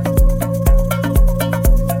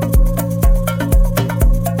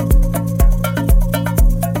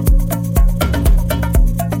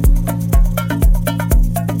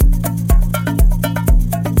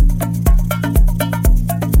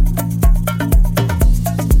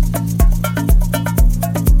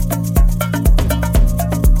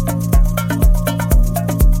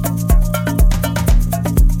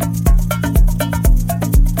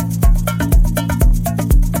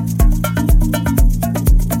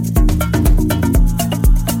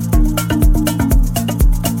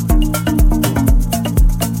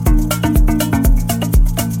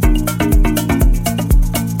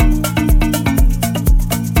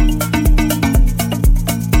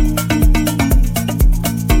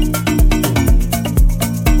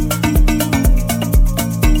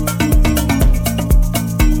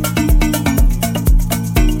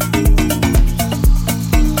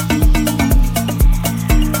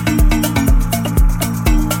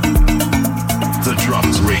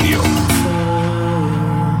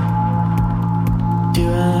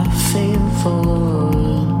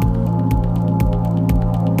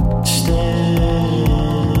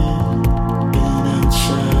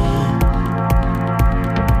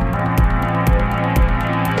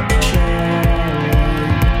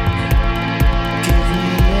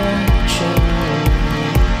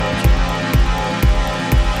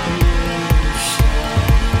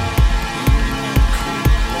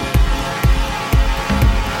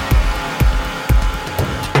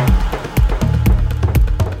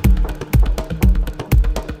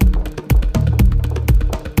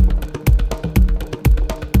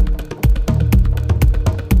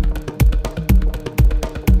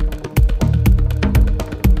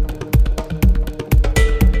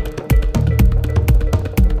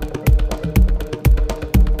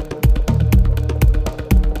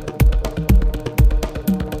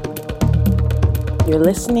 You're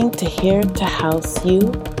listening to Here to House You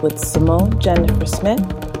with Simone Jennifer Smith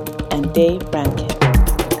and Dave Rankin.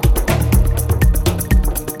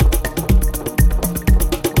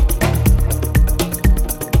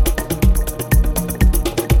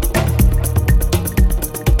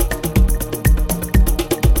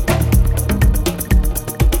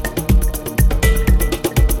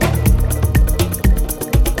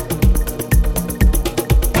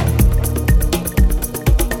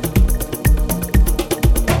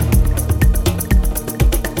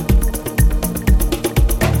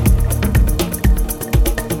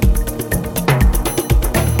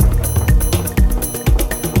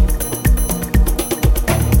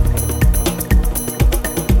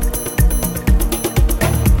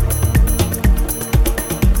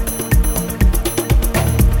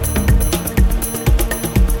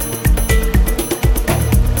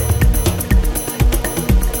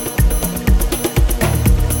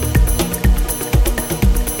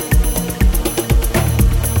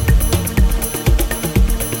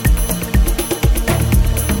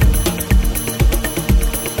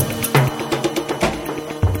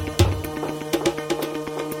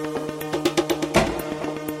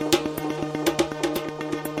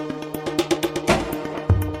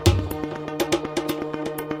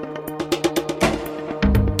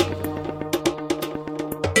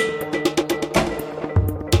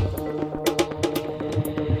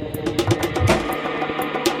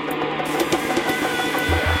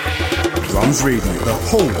 Drums Radio, the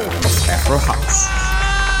home of Afro House.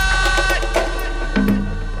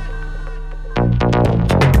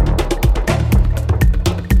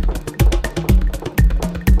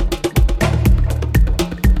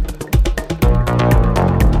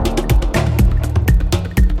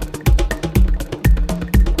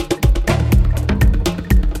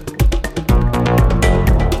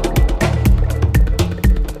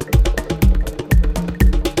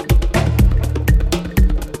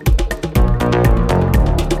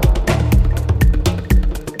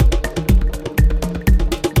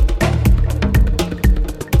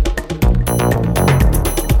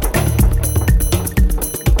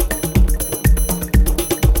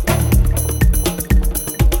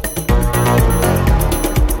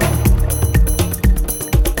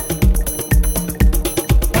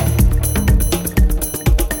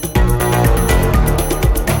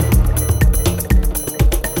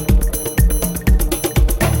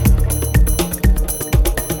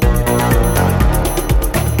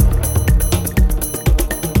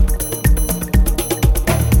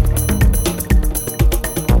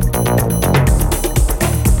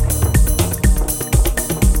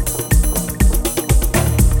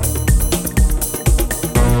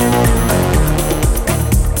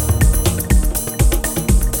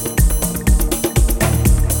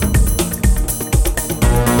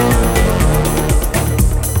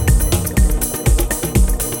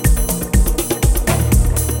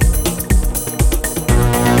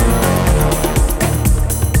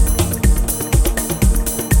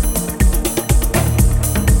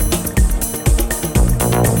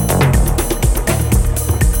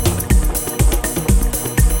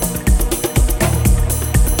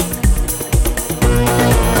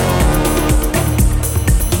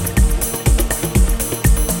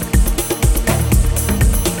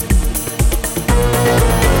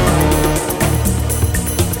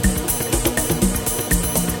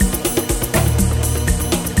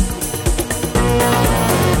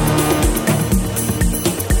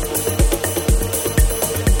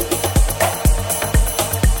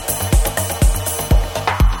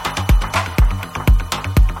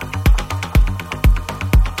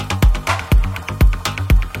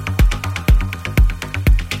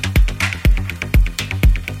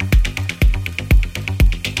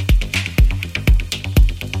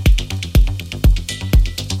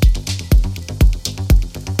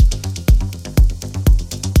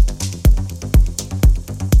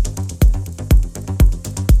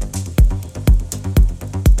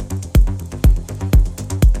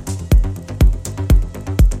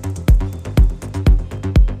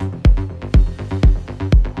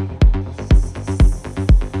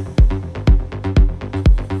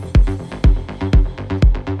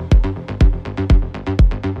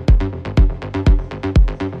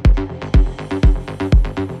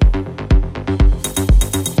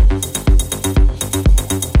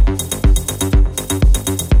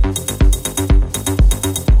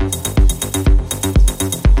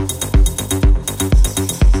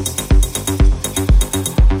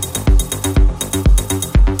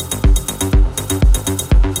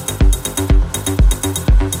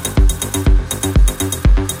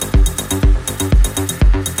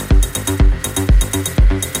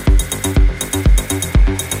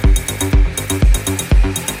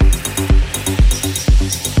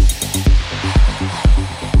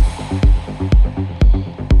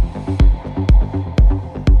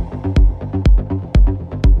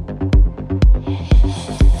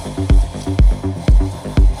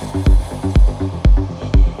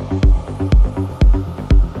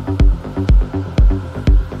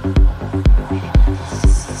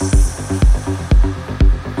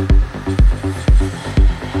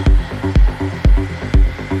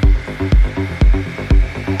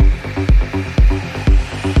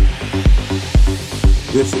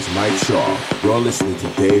 This is Mike Shaw. You're listening to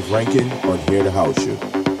Dave Rankin on Here to House You.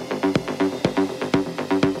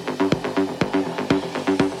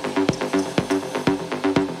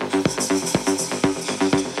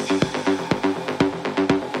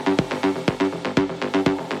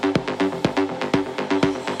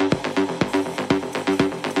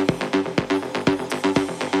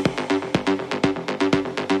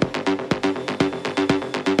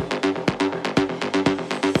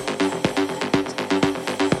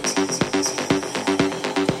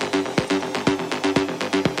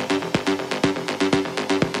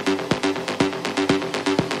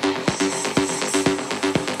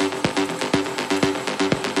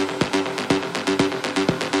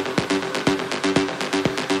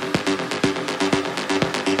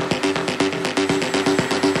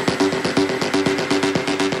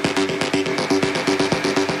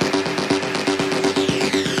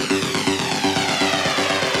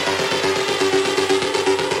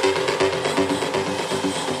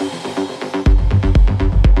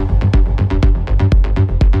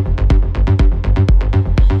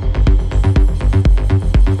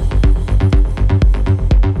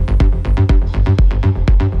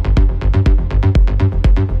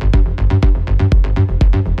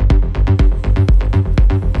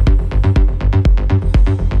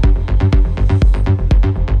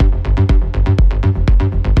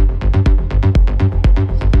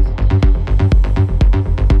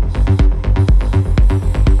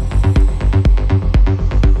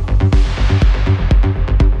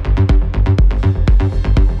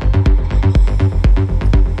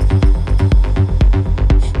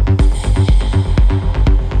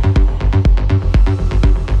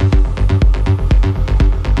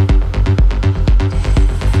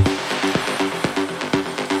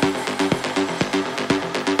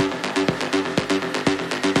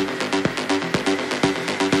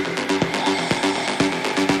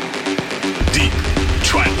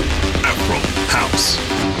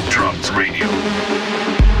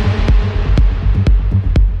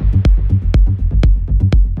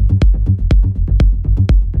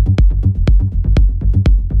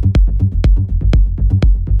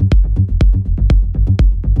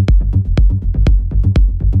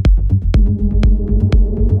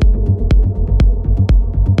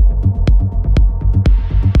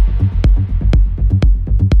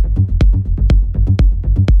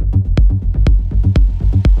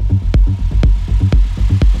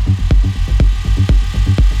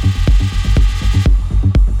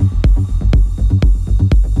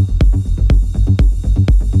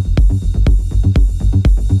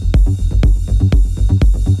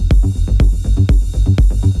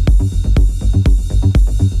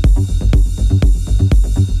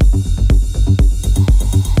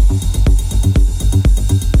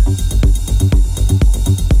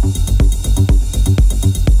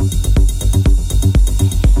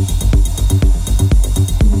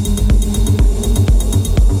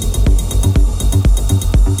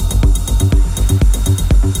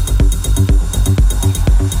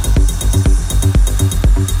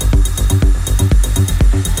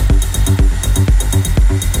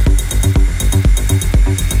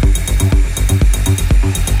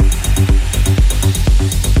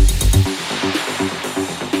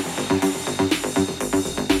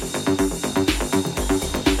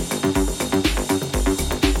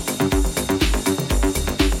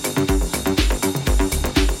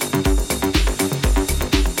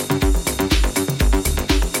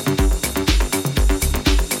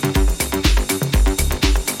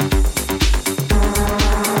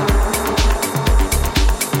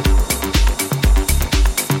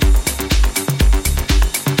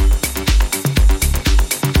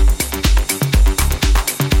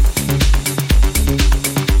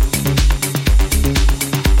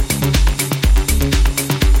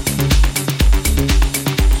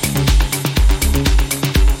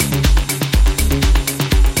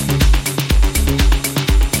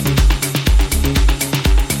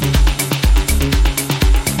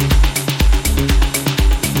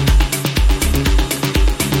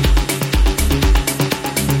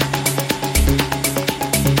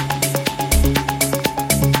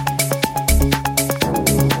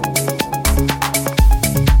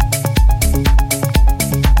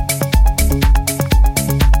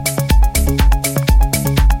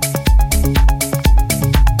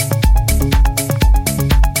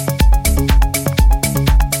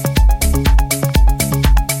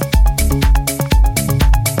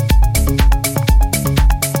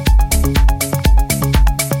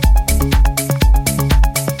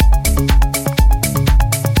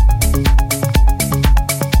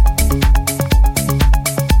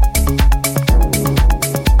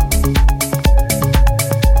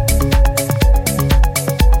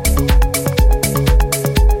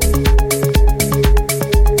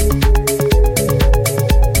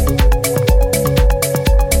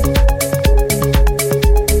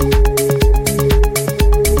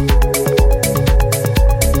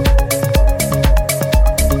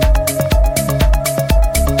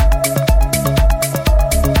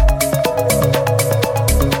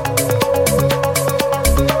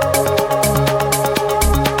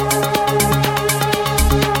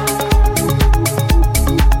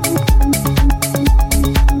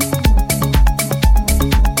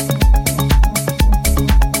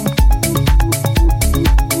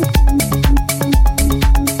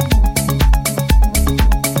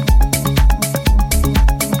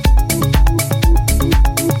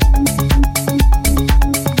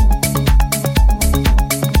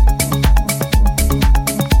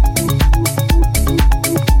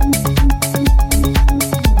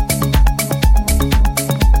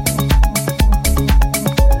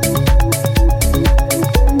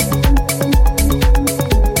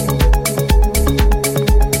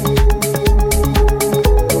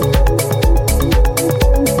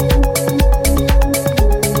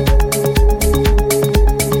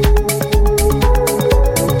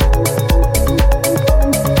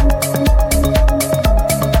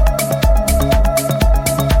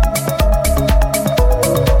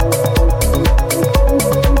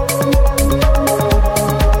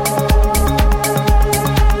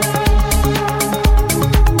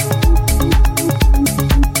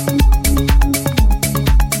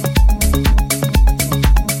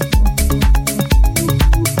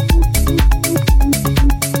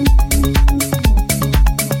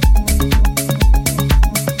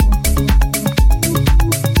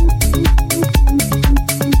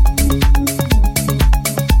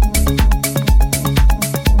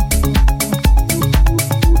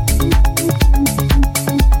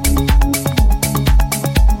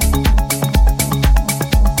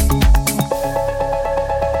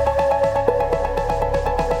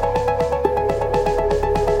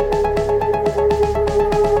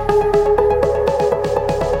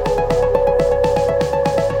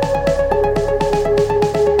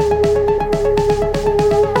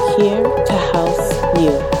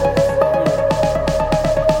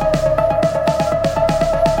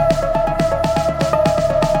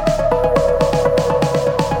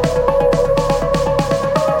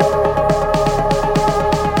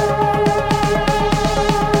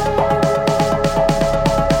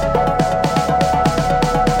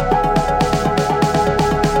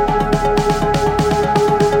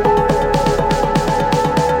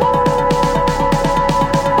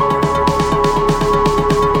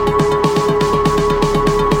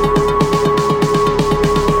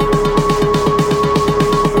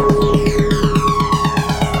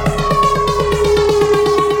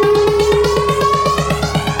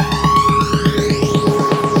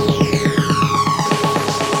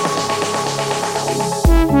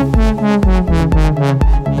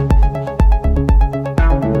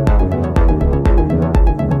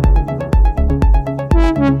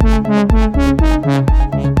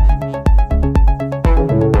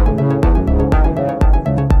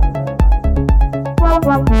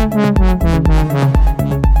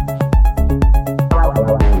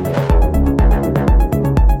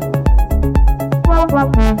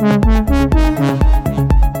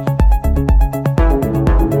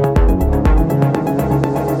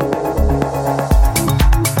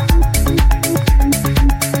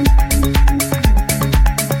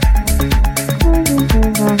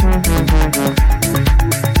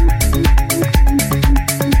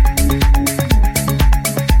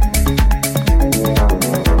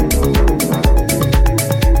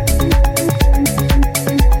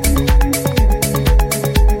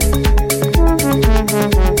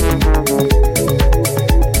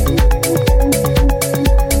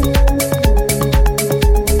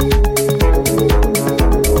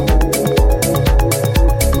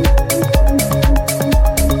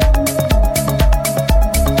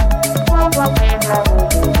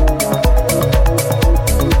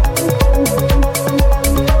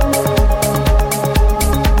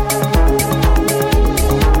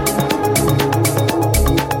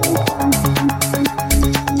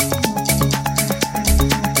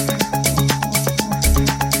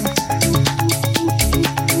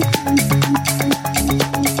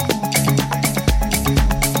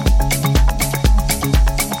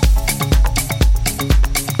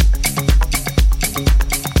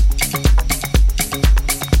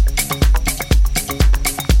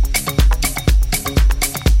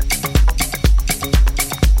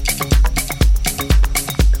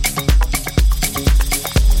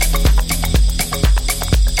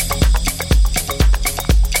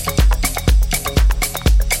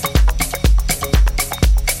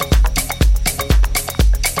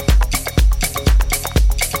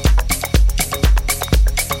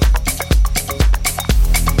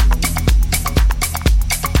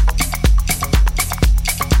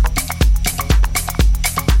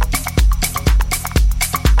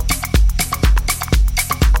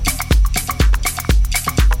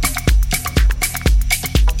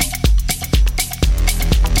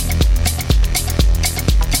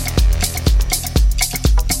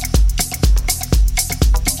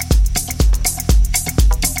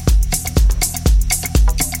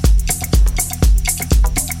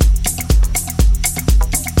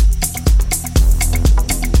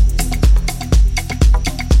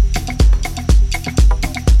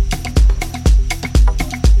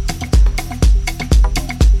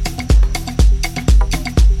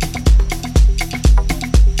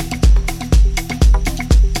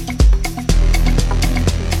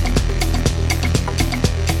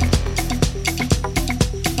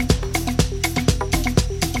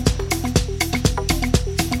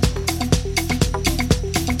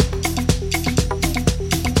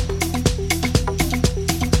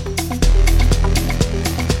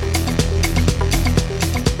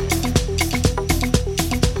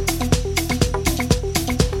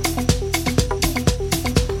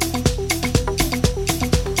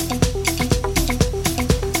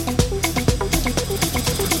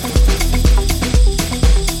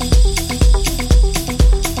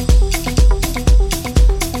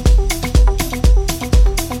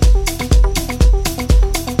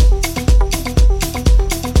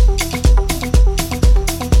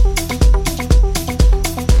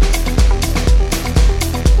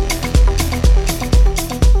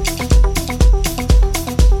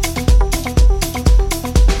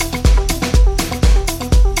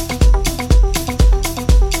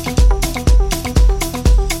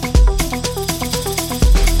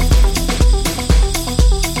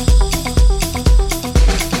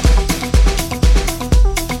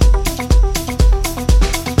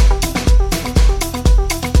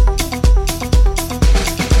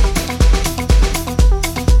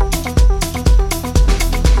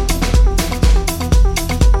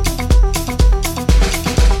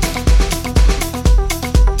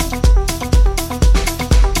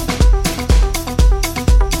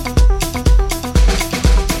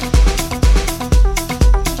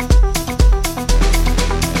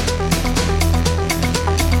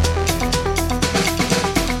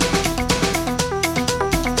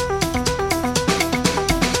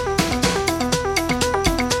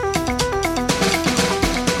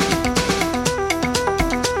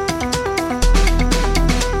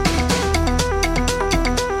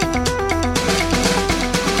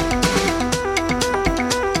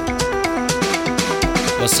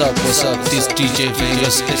 What's up? This DJ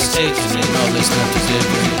Vegas SA, and you're now listening to Dave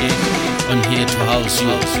Ranking. I'm here to house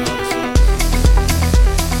you.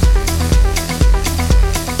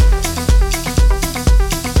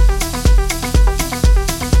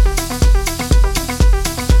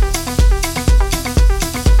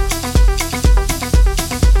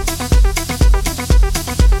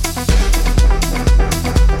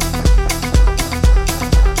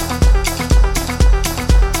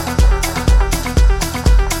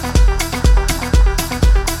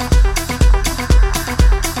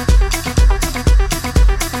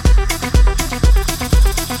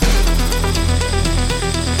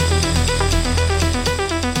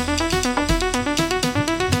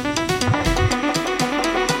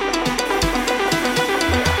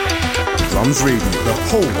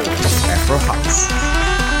 home of Afro House.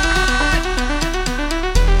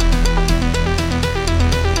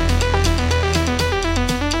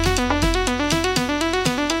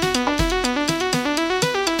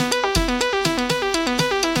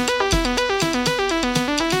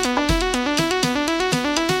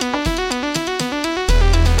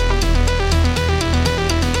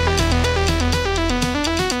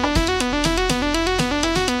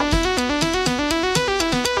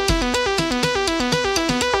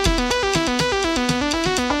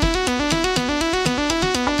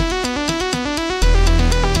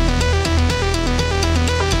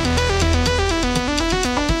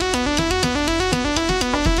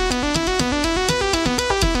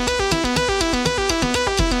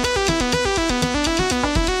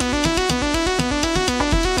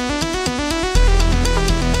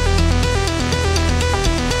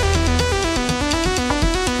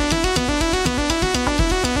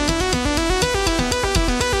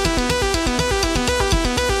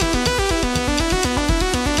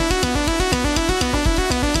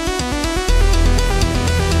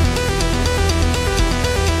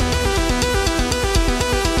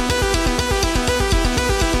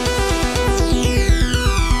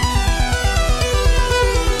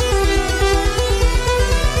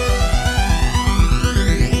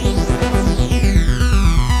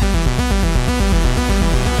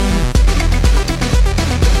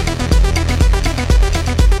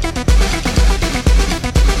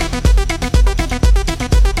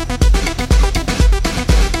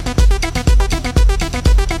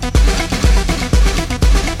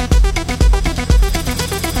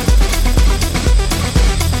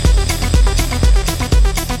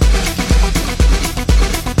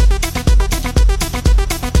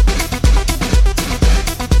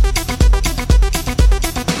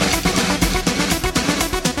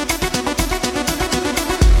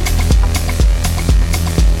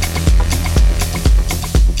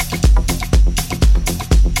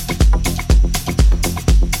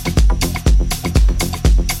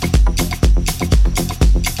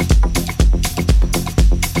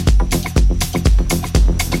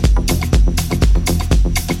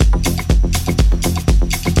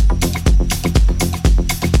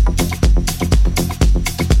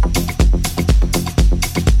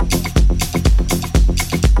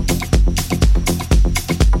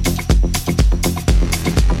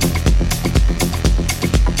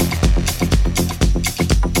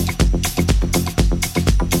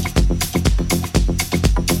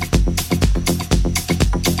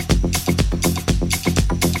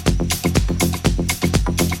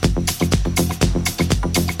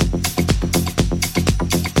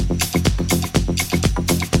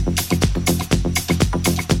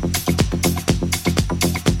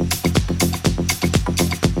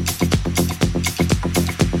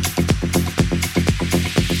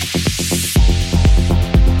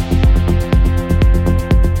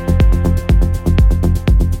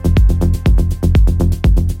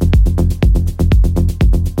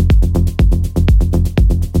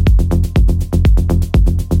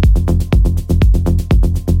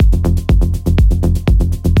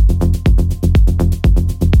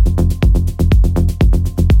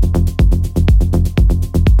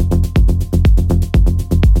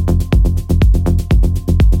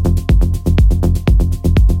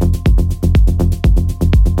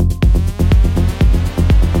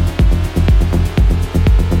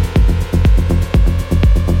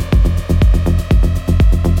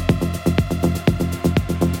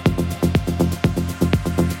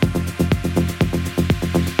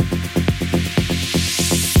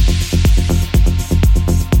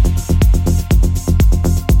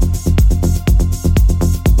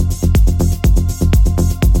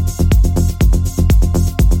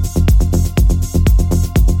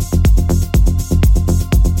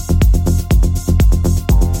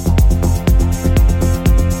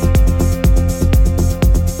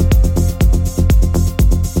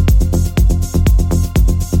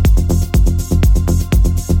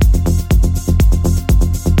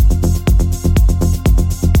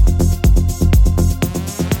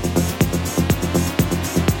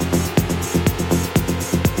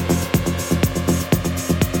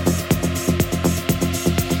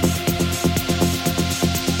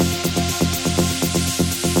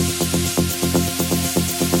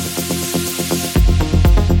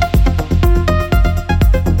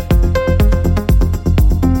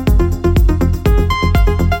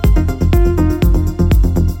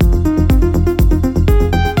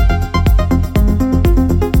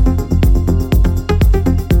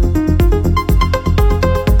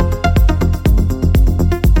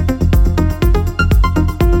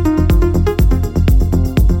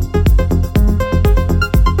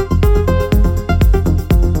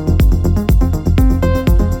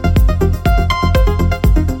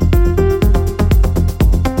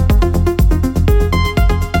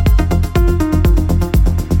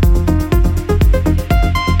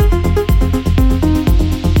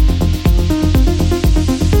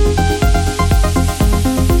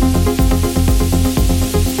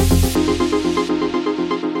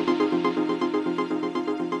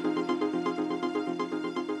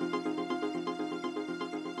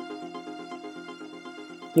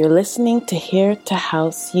 You're listening to Here to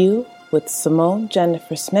House You with Simone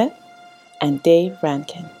Jennifer Smith and Dave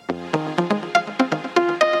Rankin.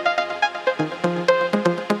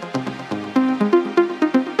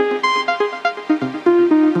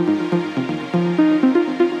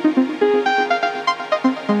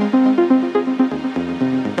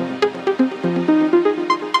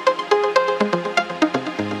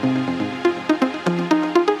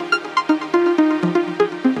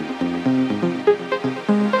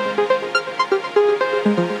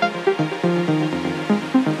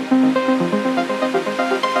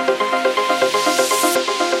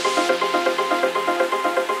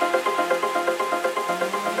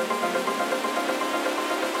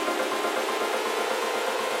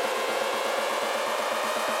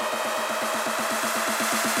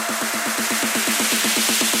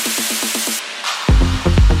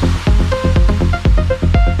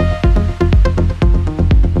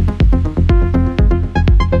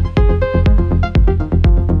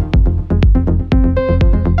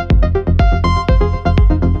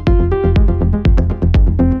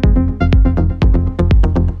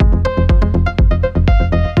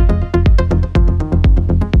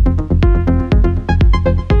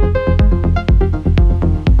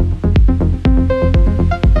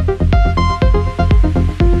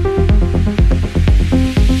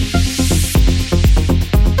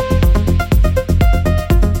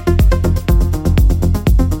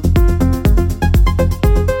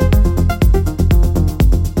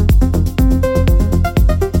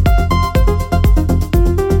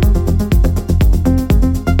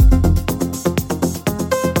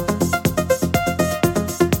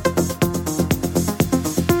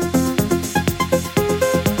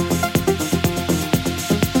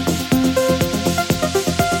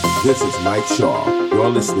 This is Mike Shaw. You're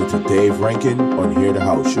listening to Dave Rankin on Here to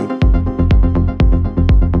House You.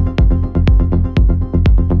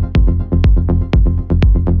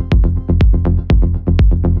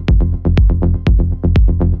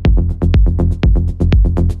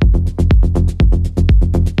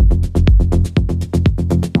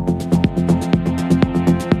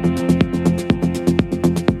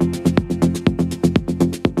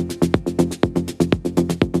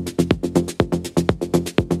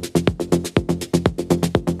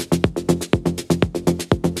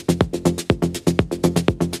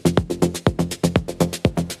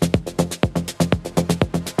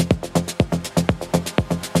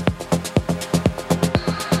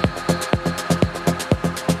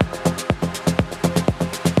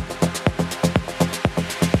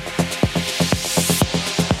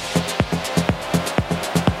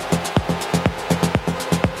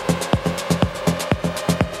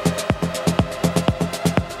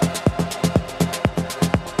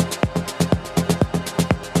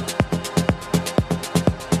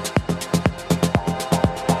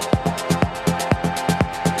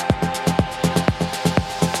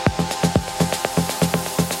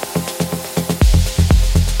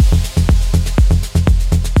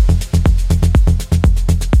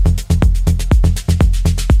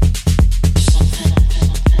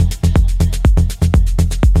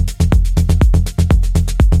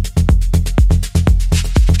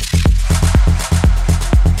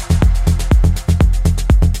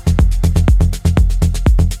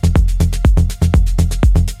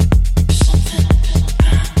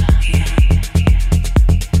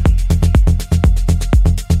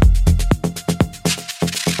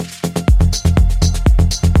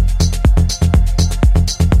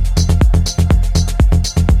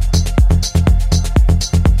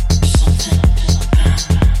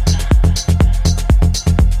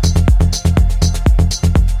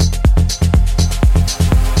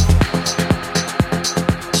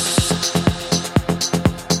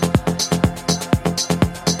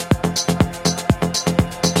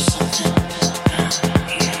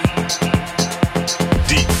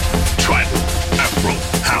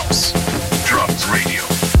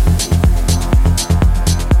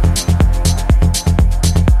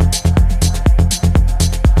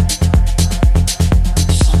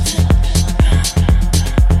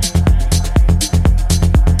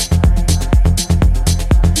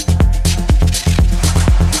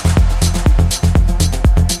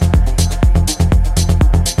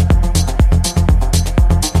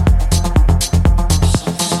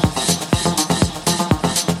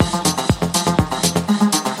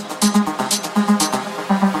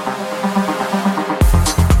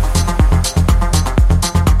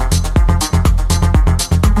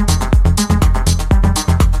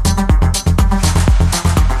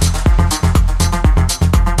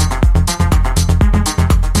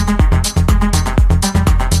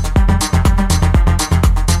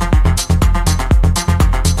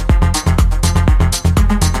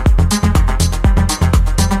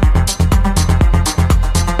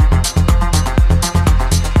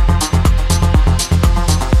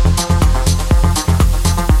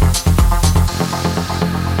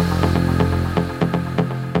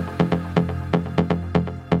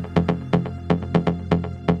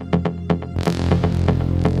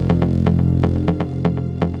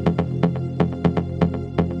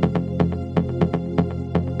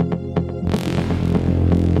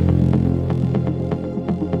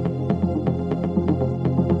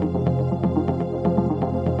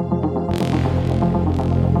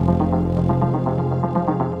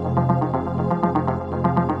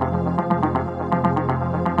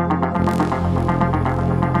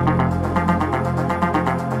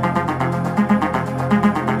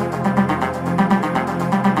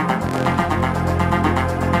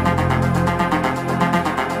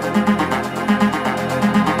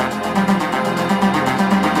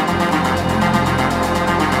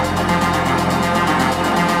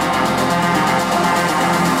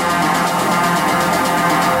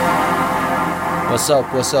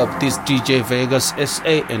 What's up? This DJ Vegas SA,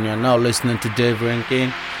 and you're now listening to Dave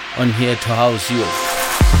Rankin on Here to House You.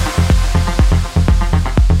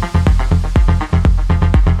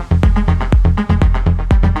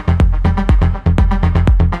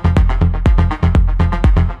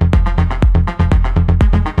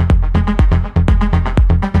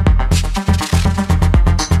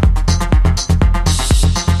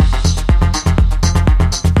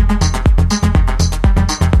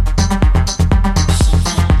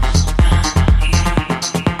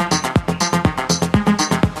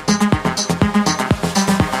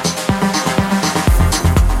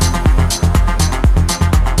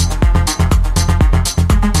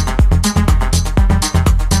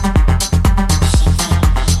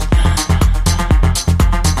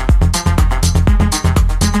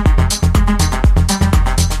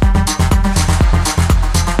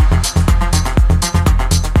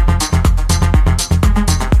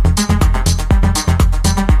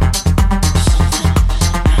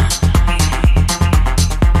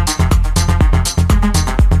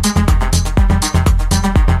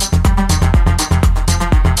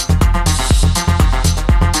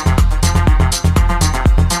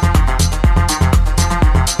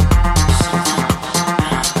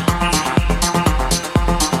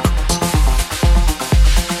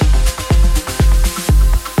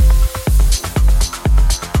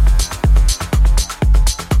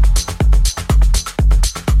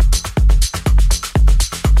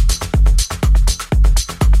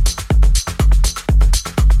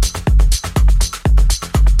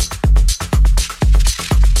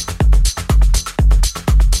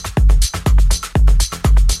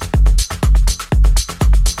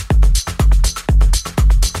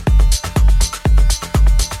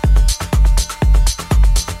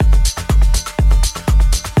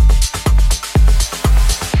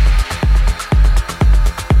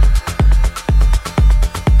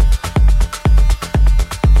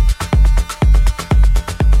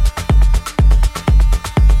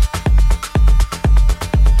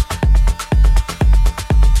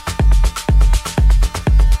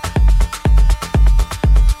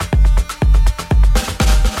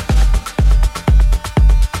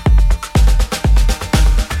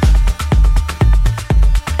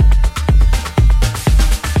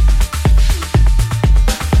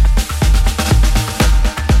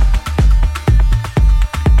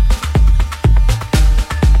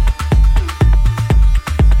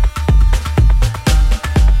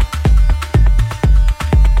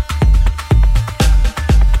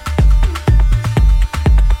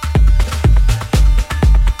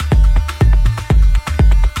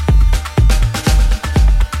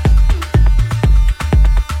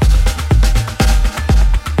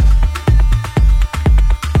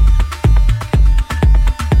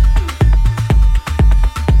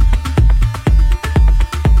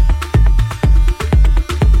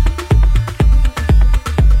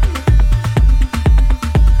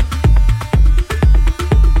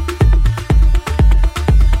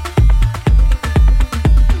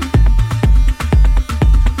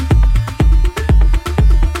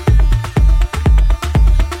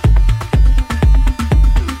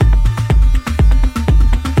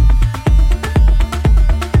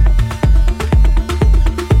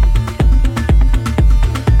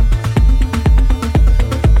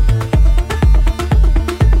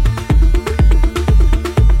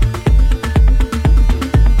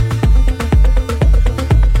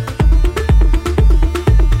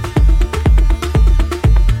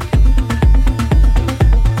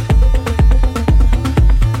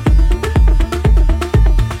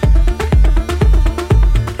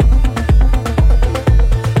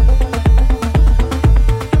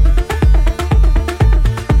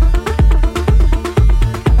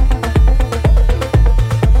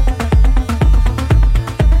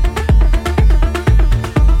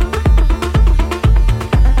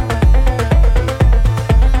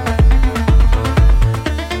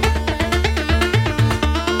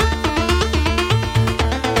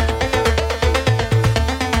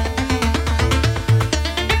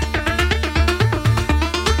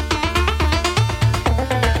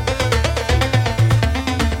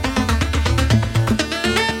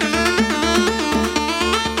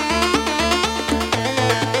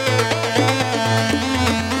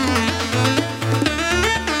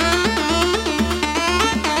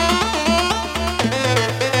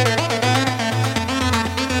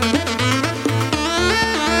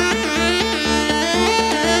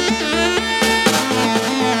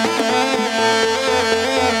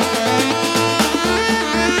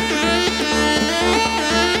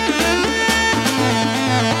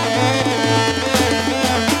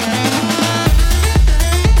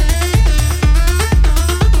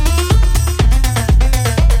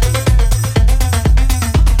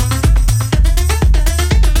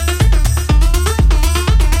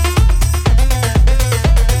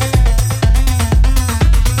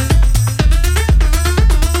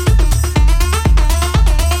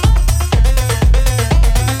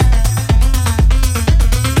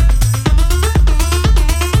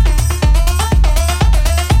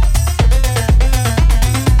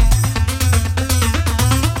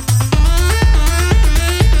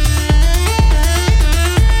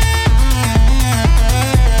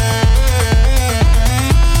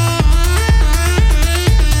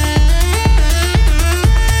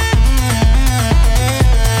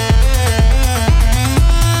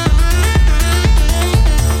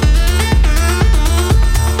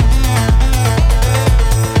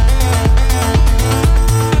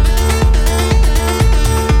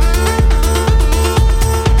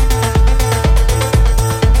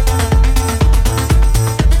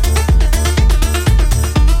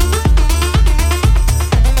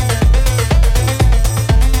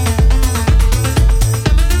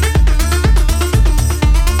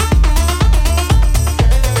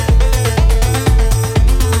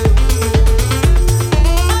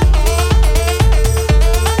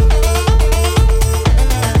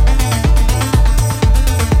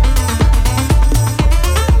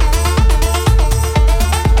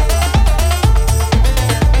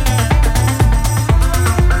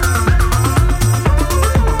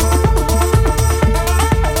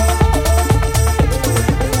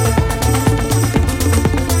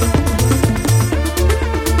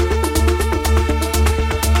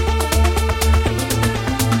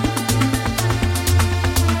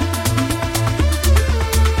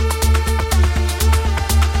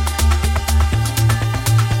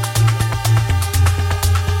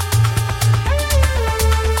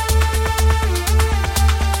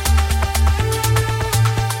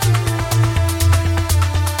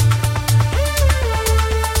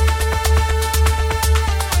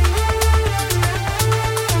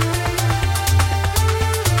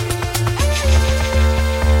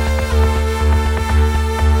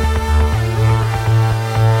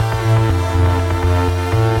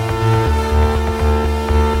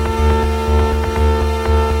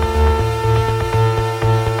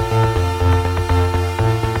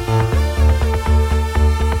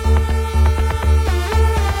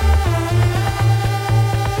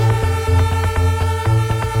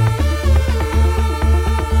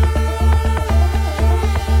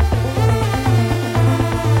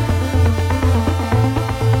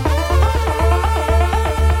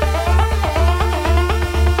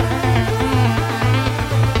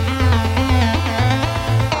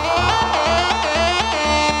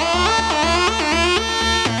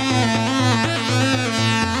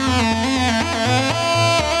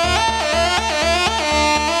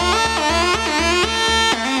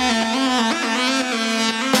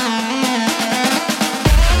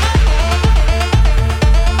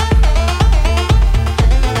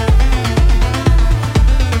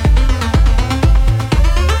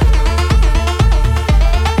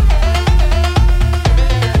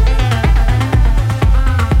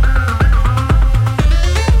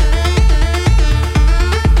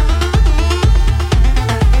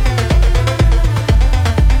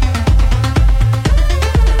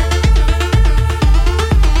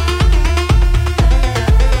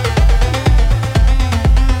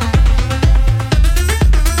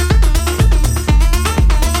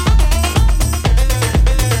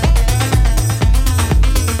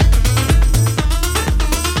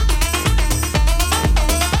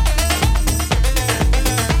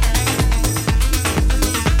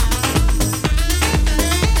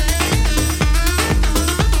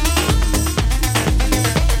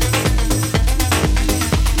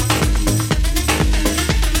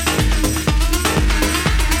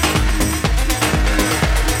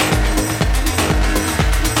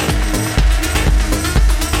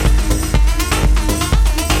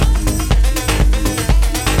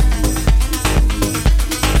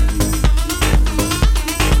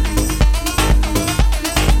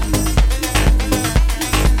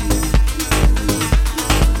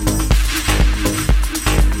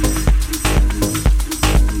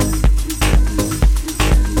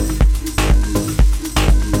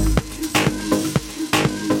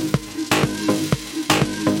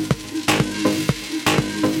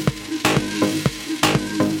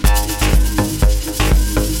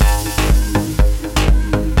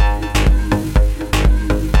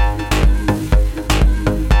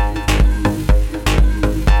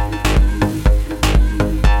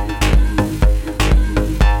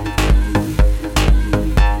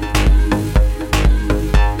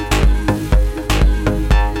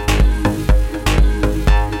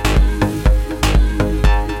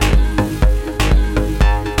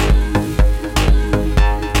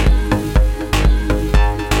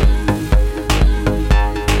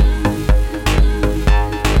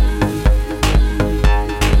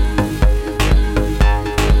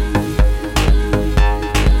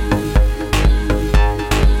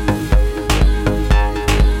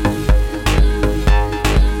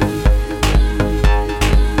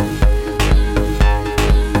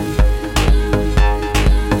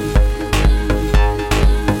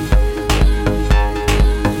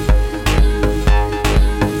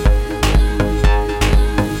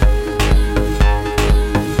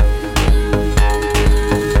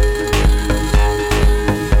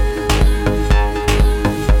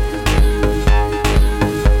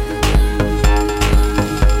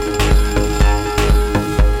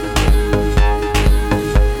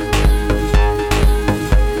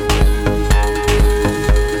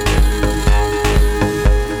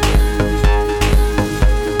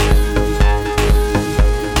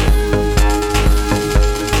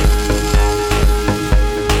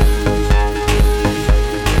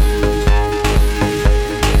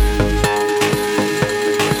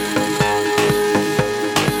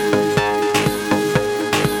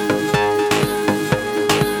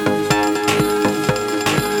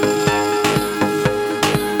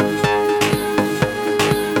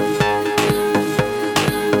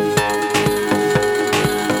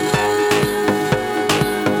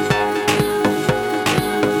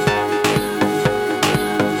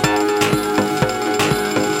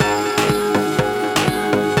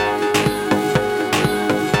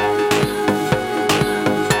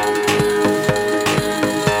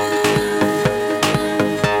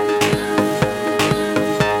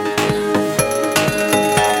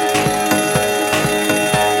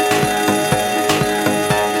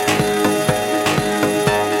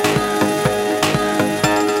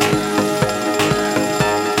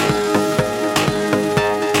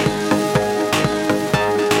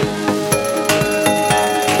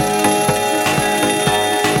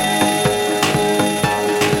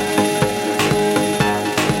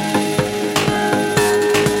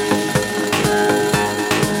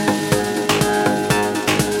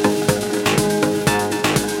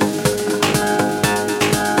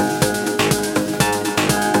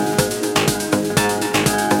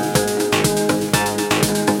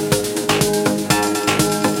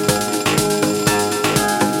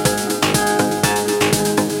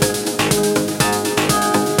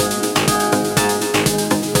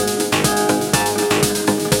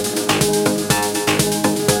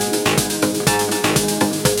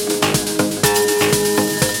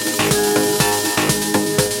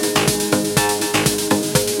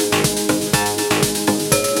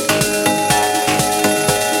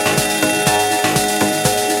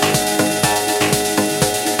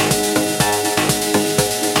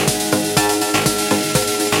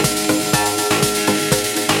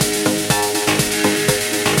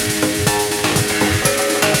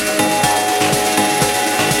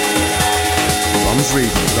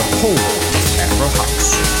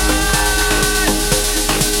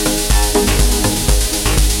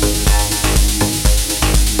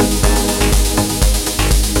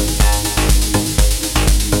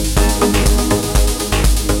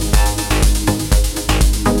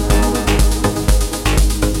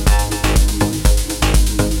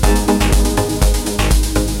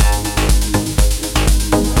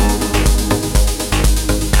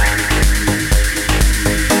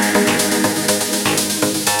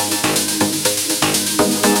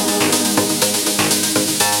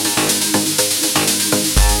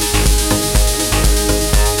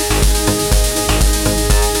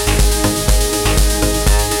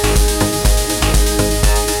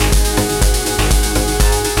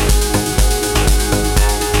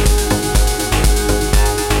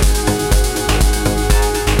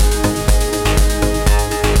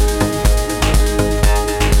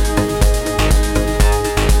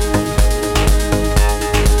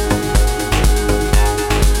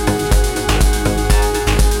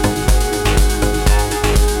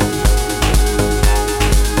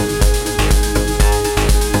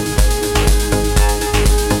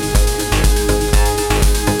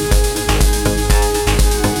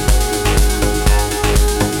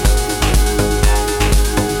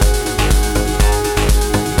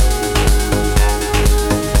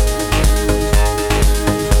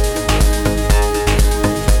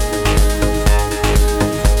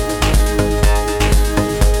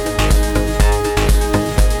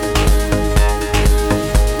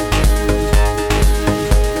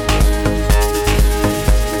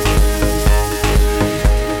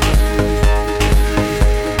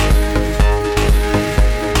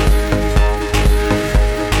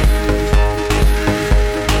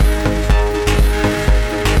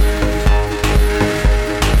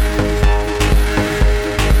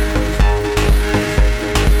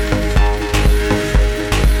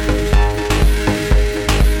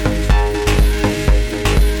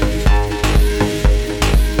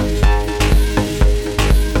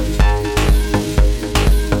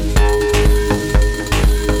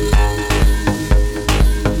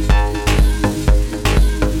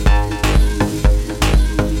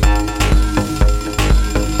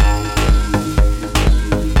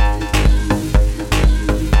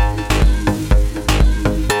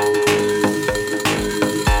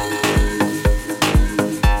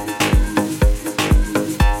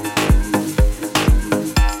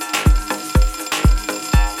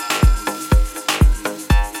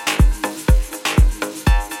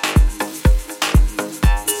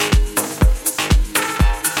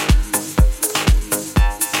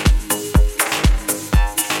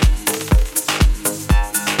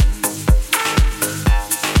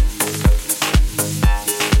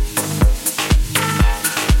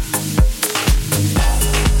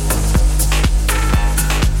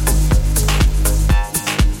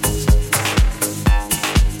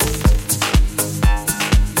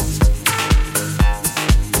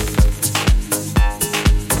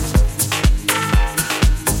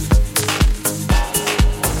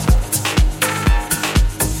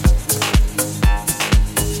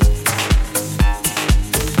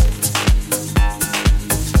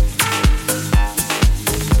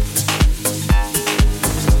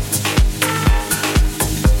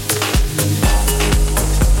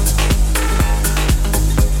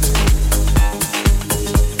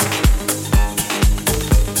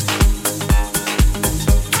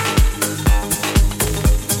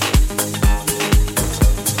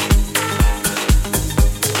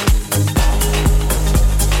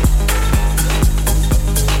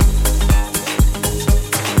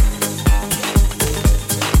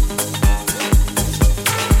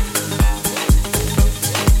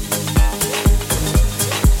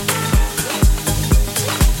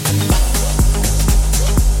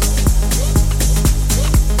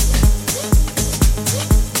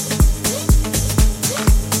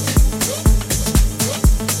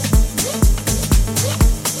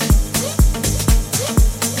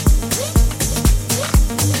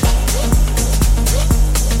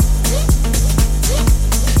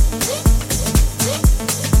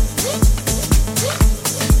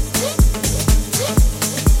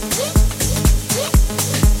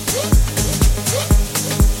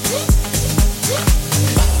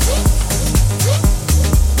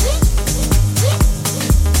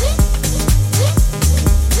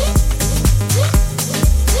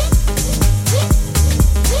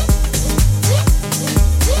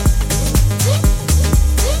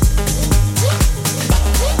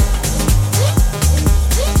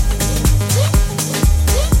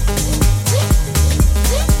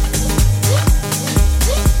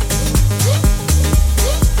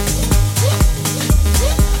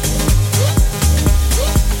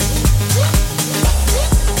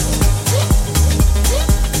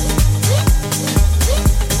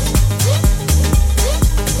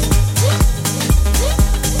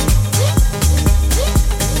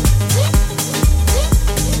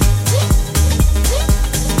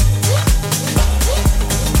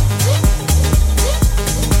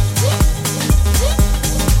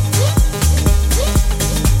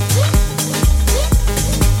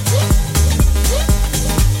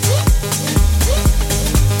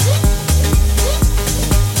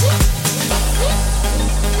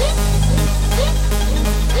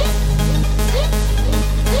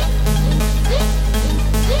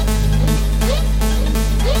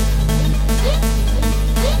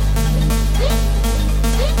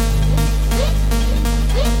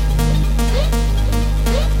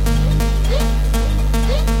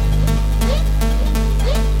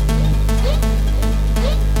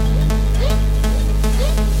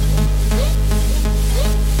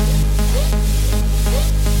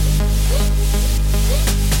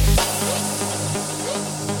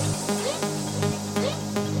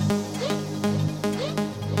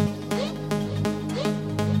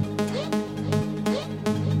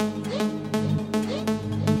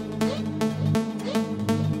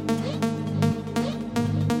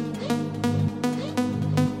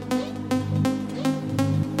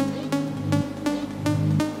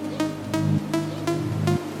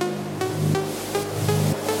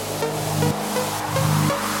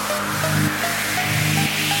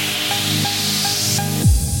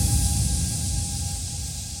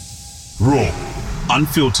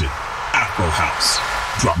 Unfiltered Afro House.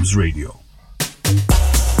 Drums Radio.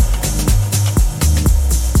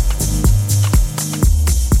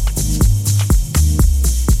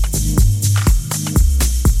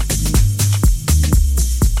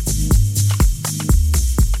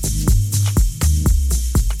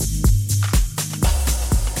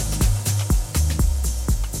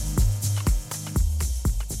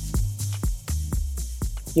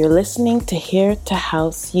 You're listening to Here to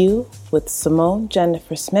House You with Simone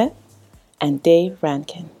Jennifer Smith and Dave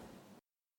Rankin.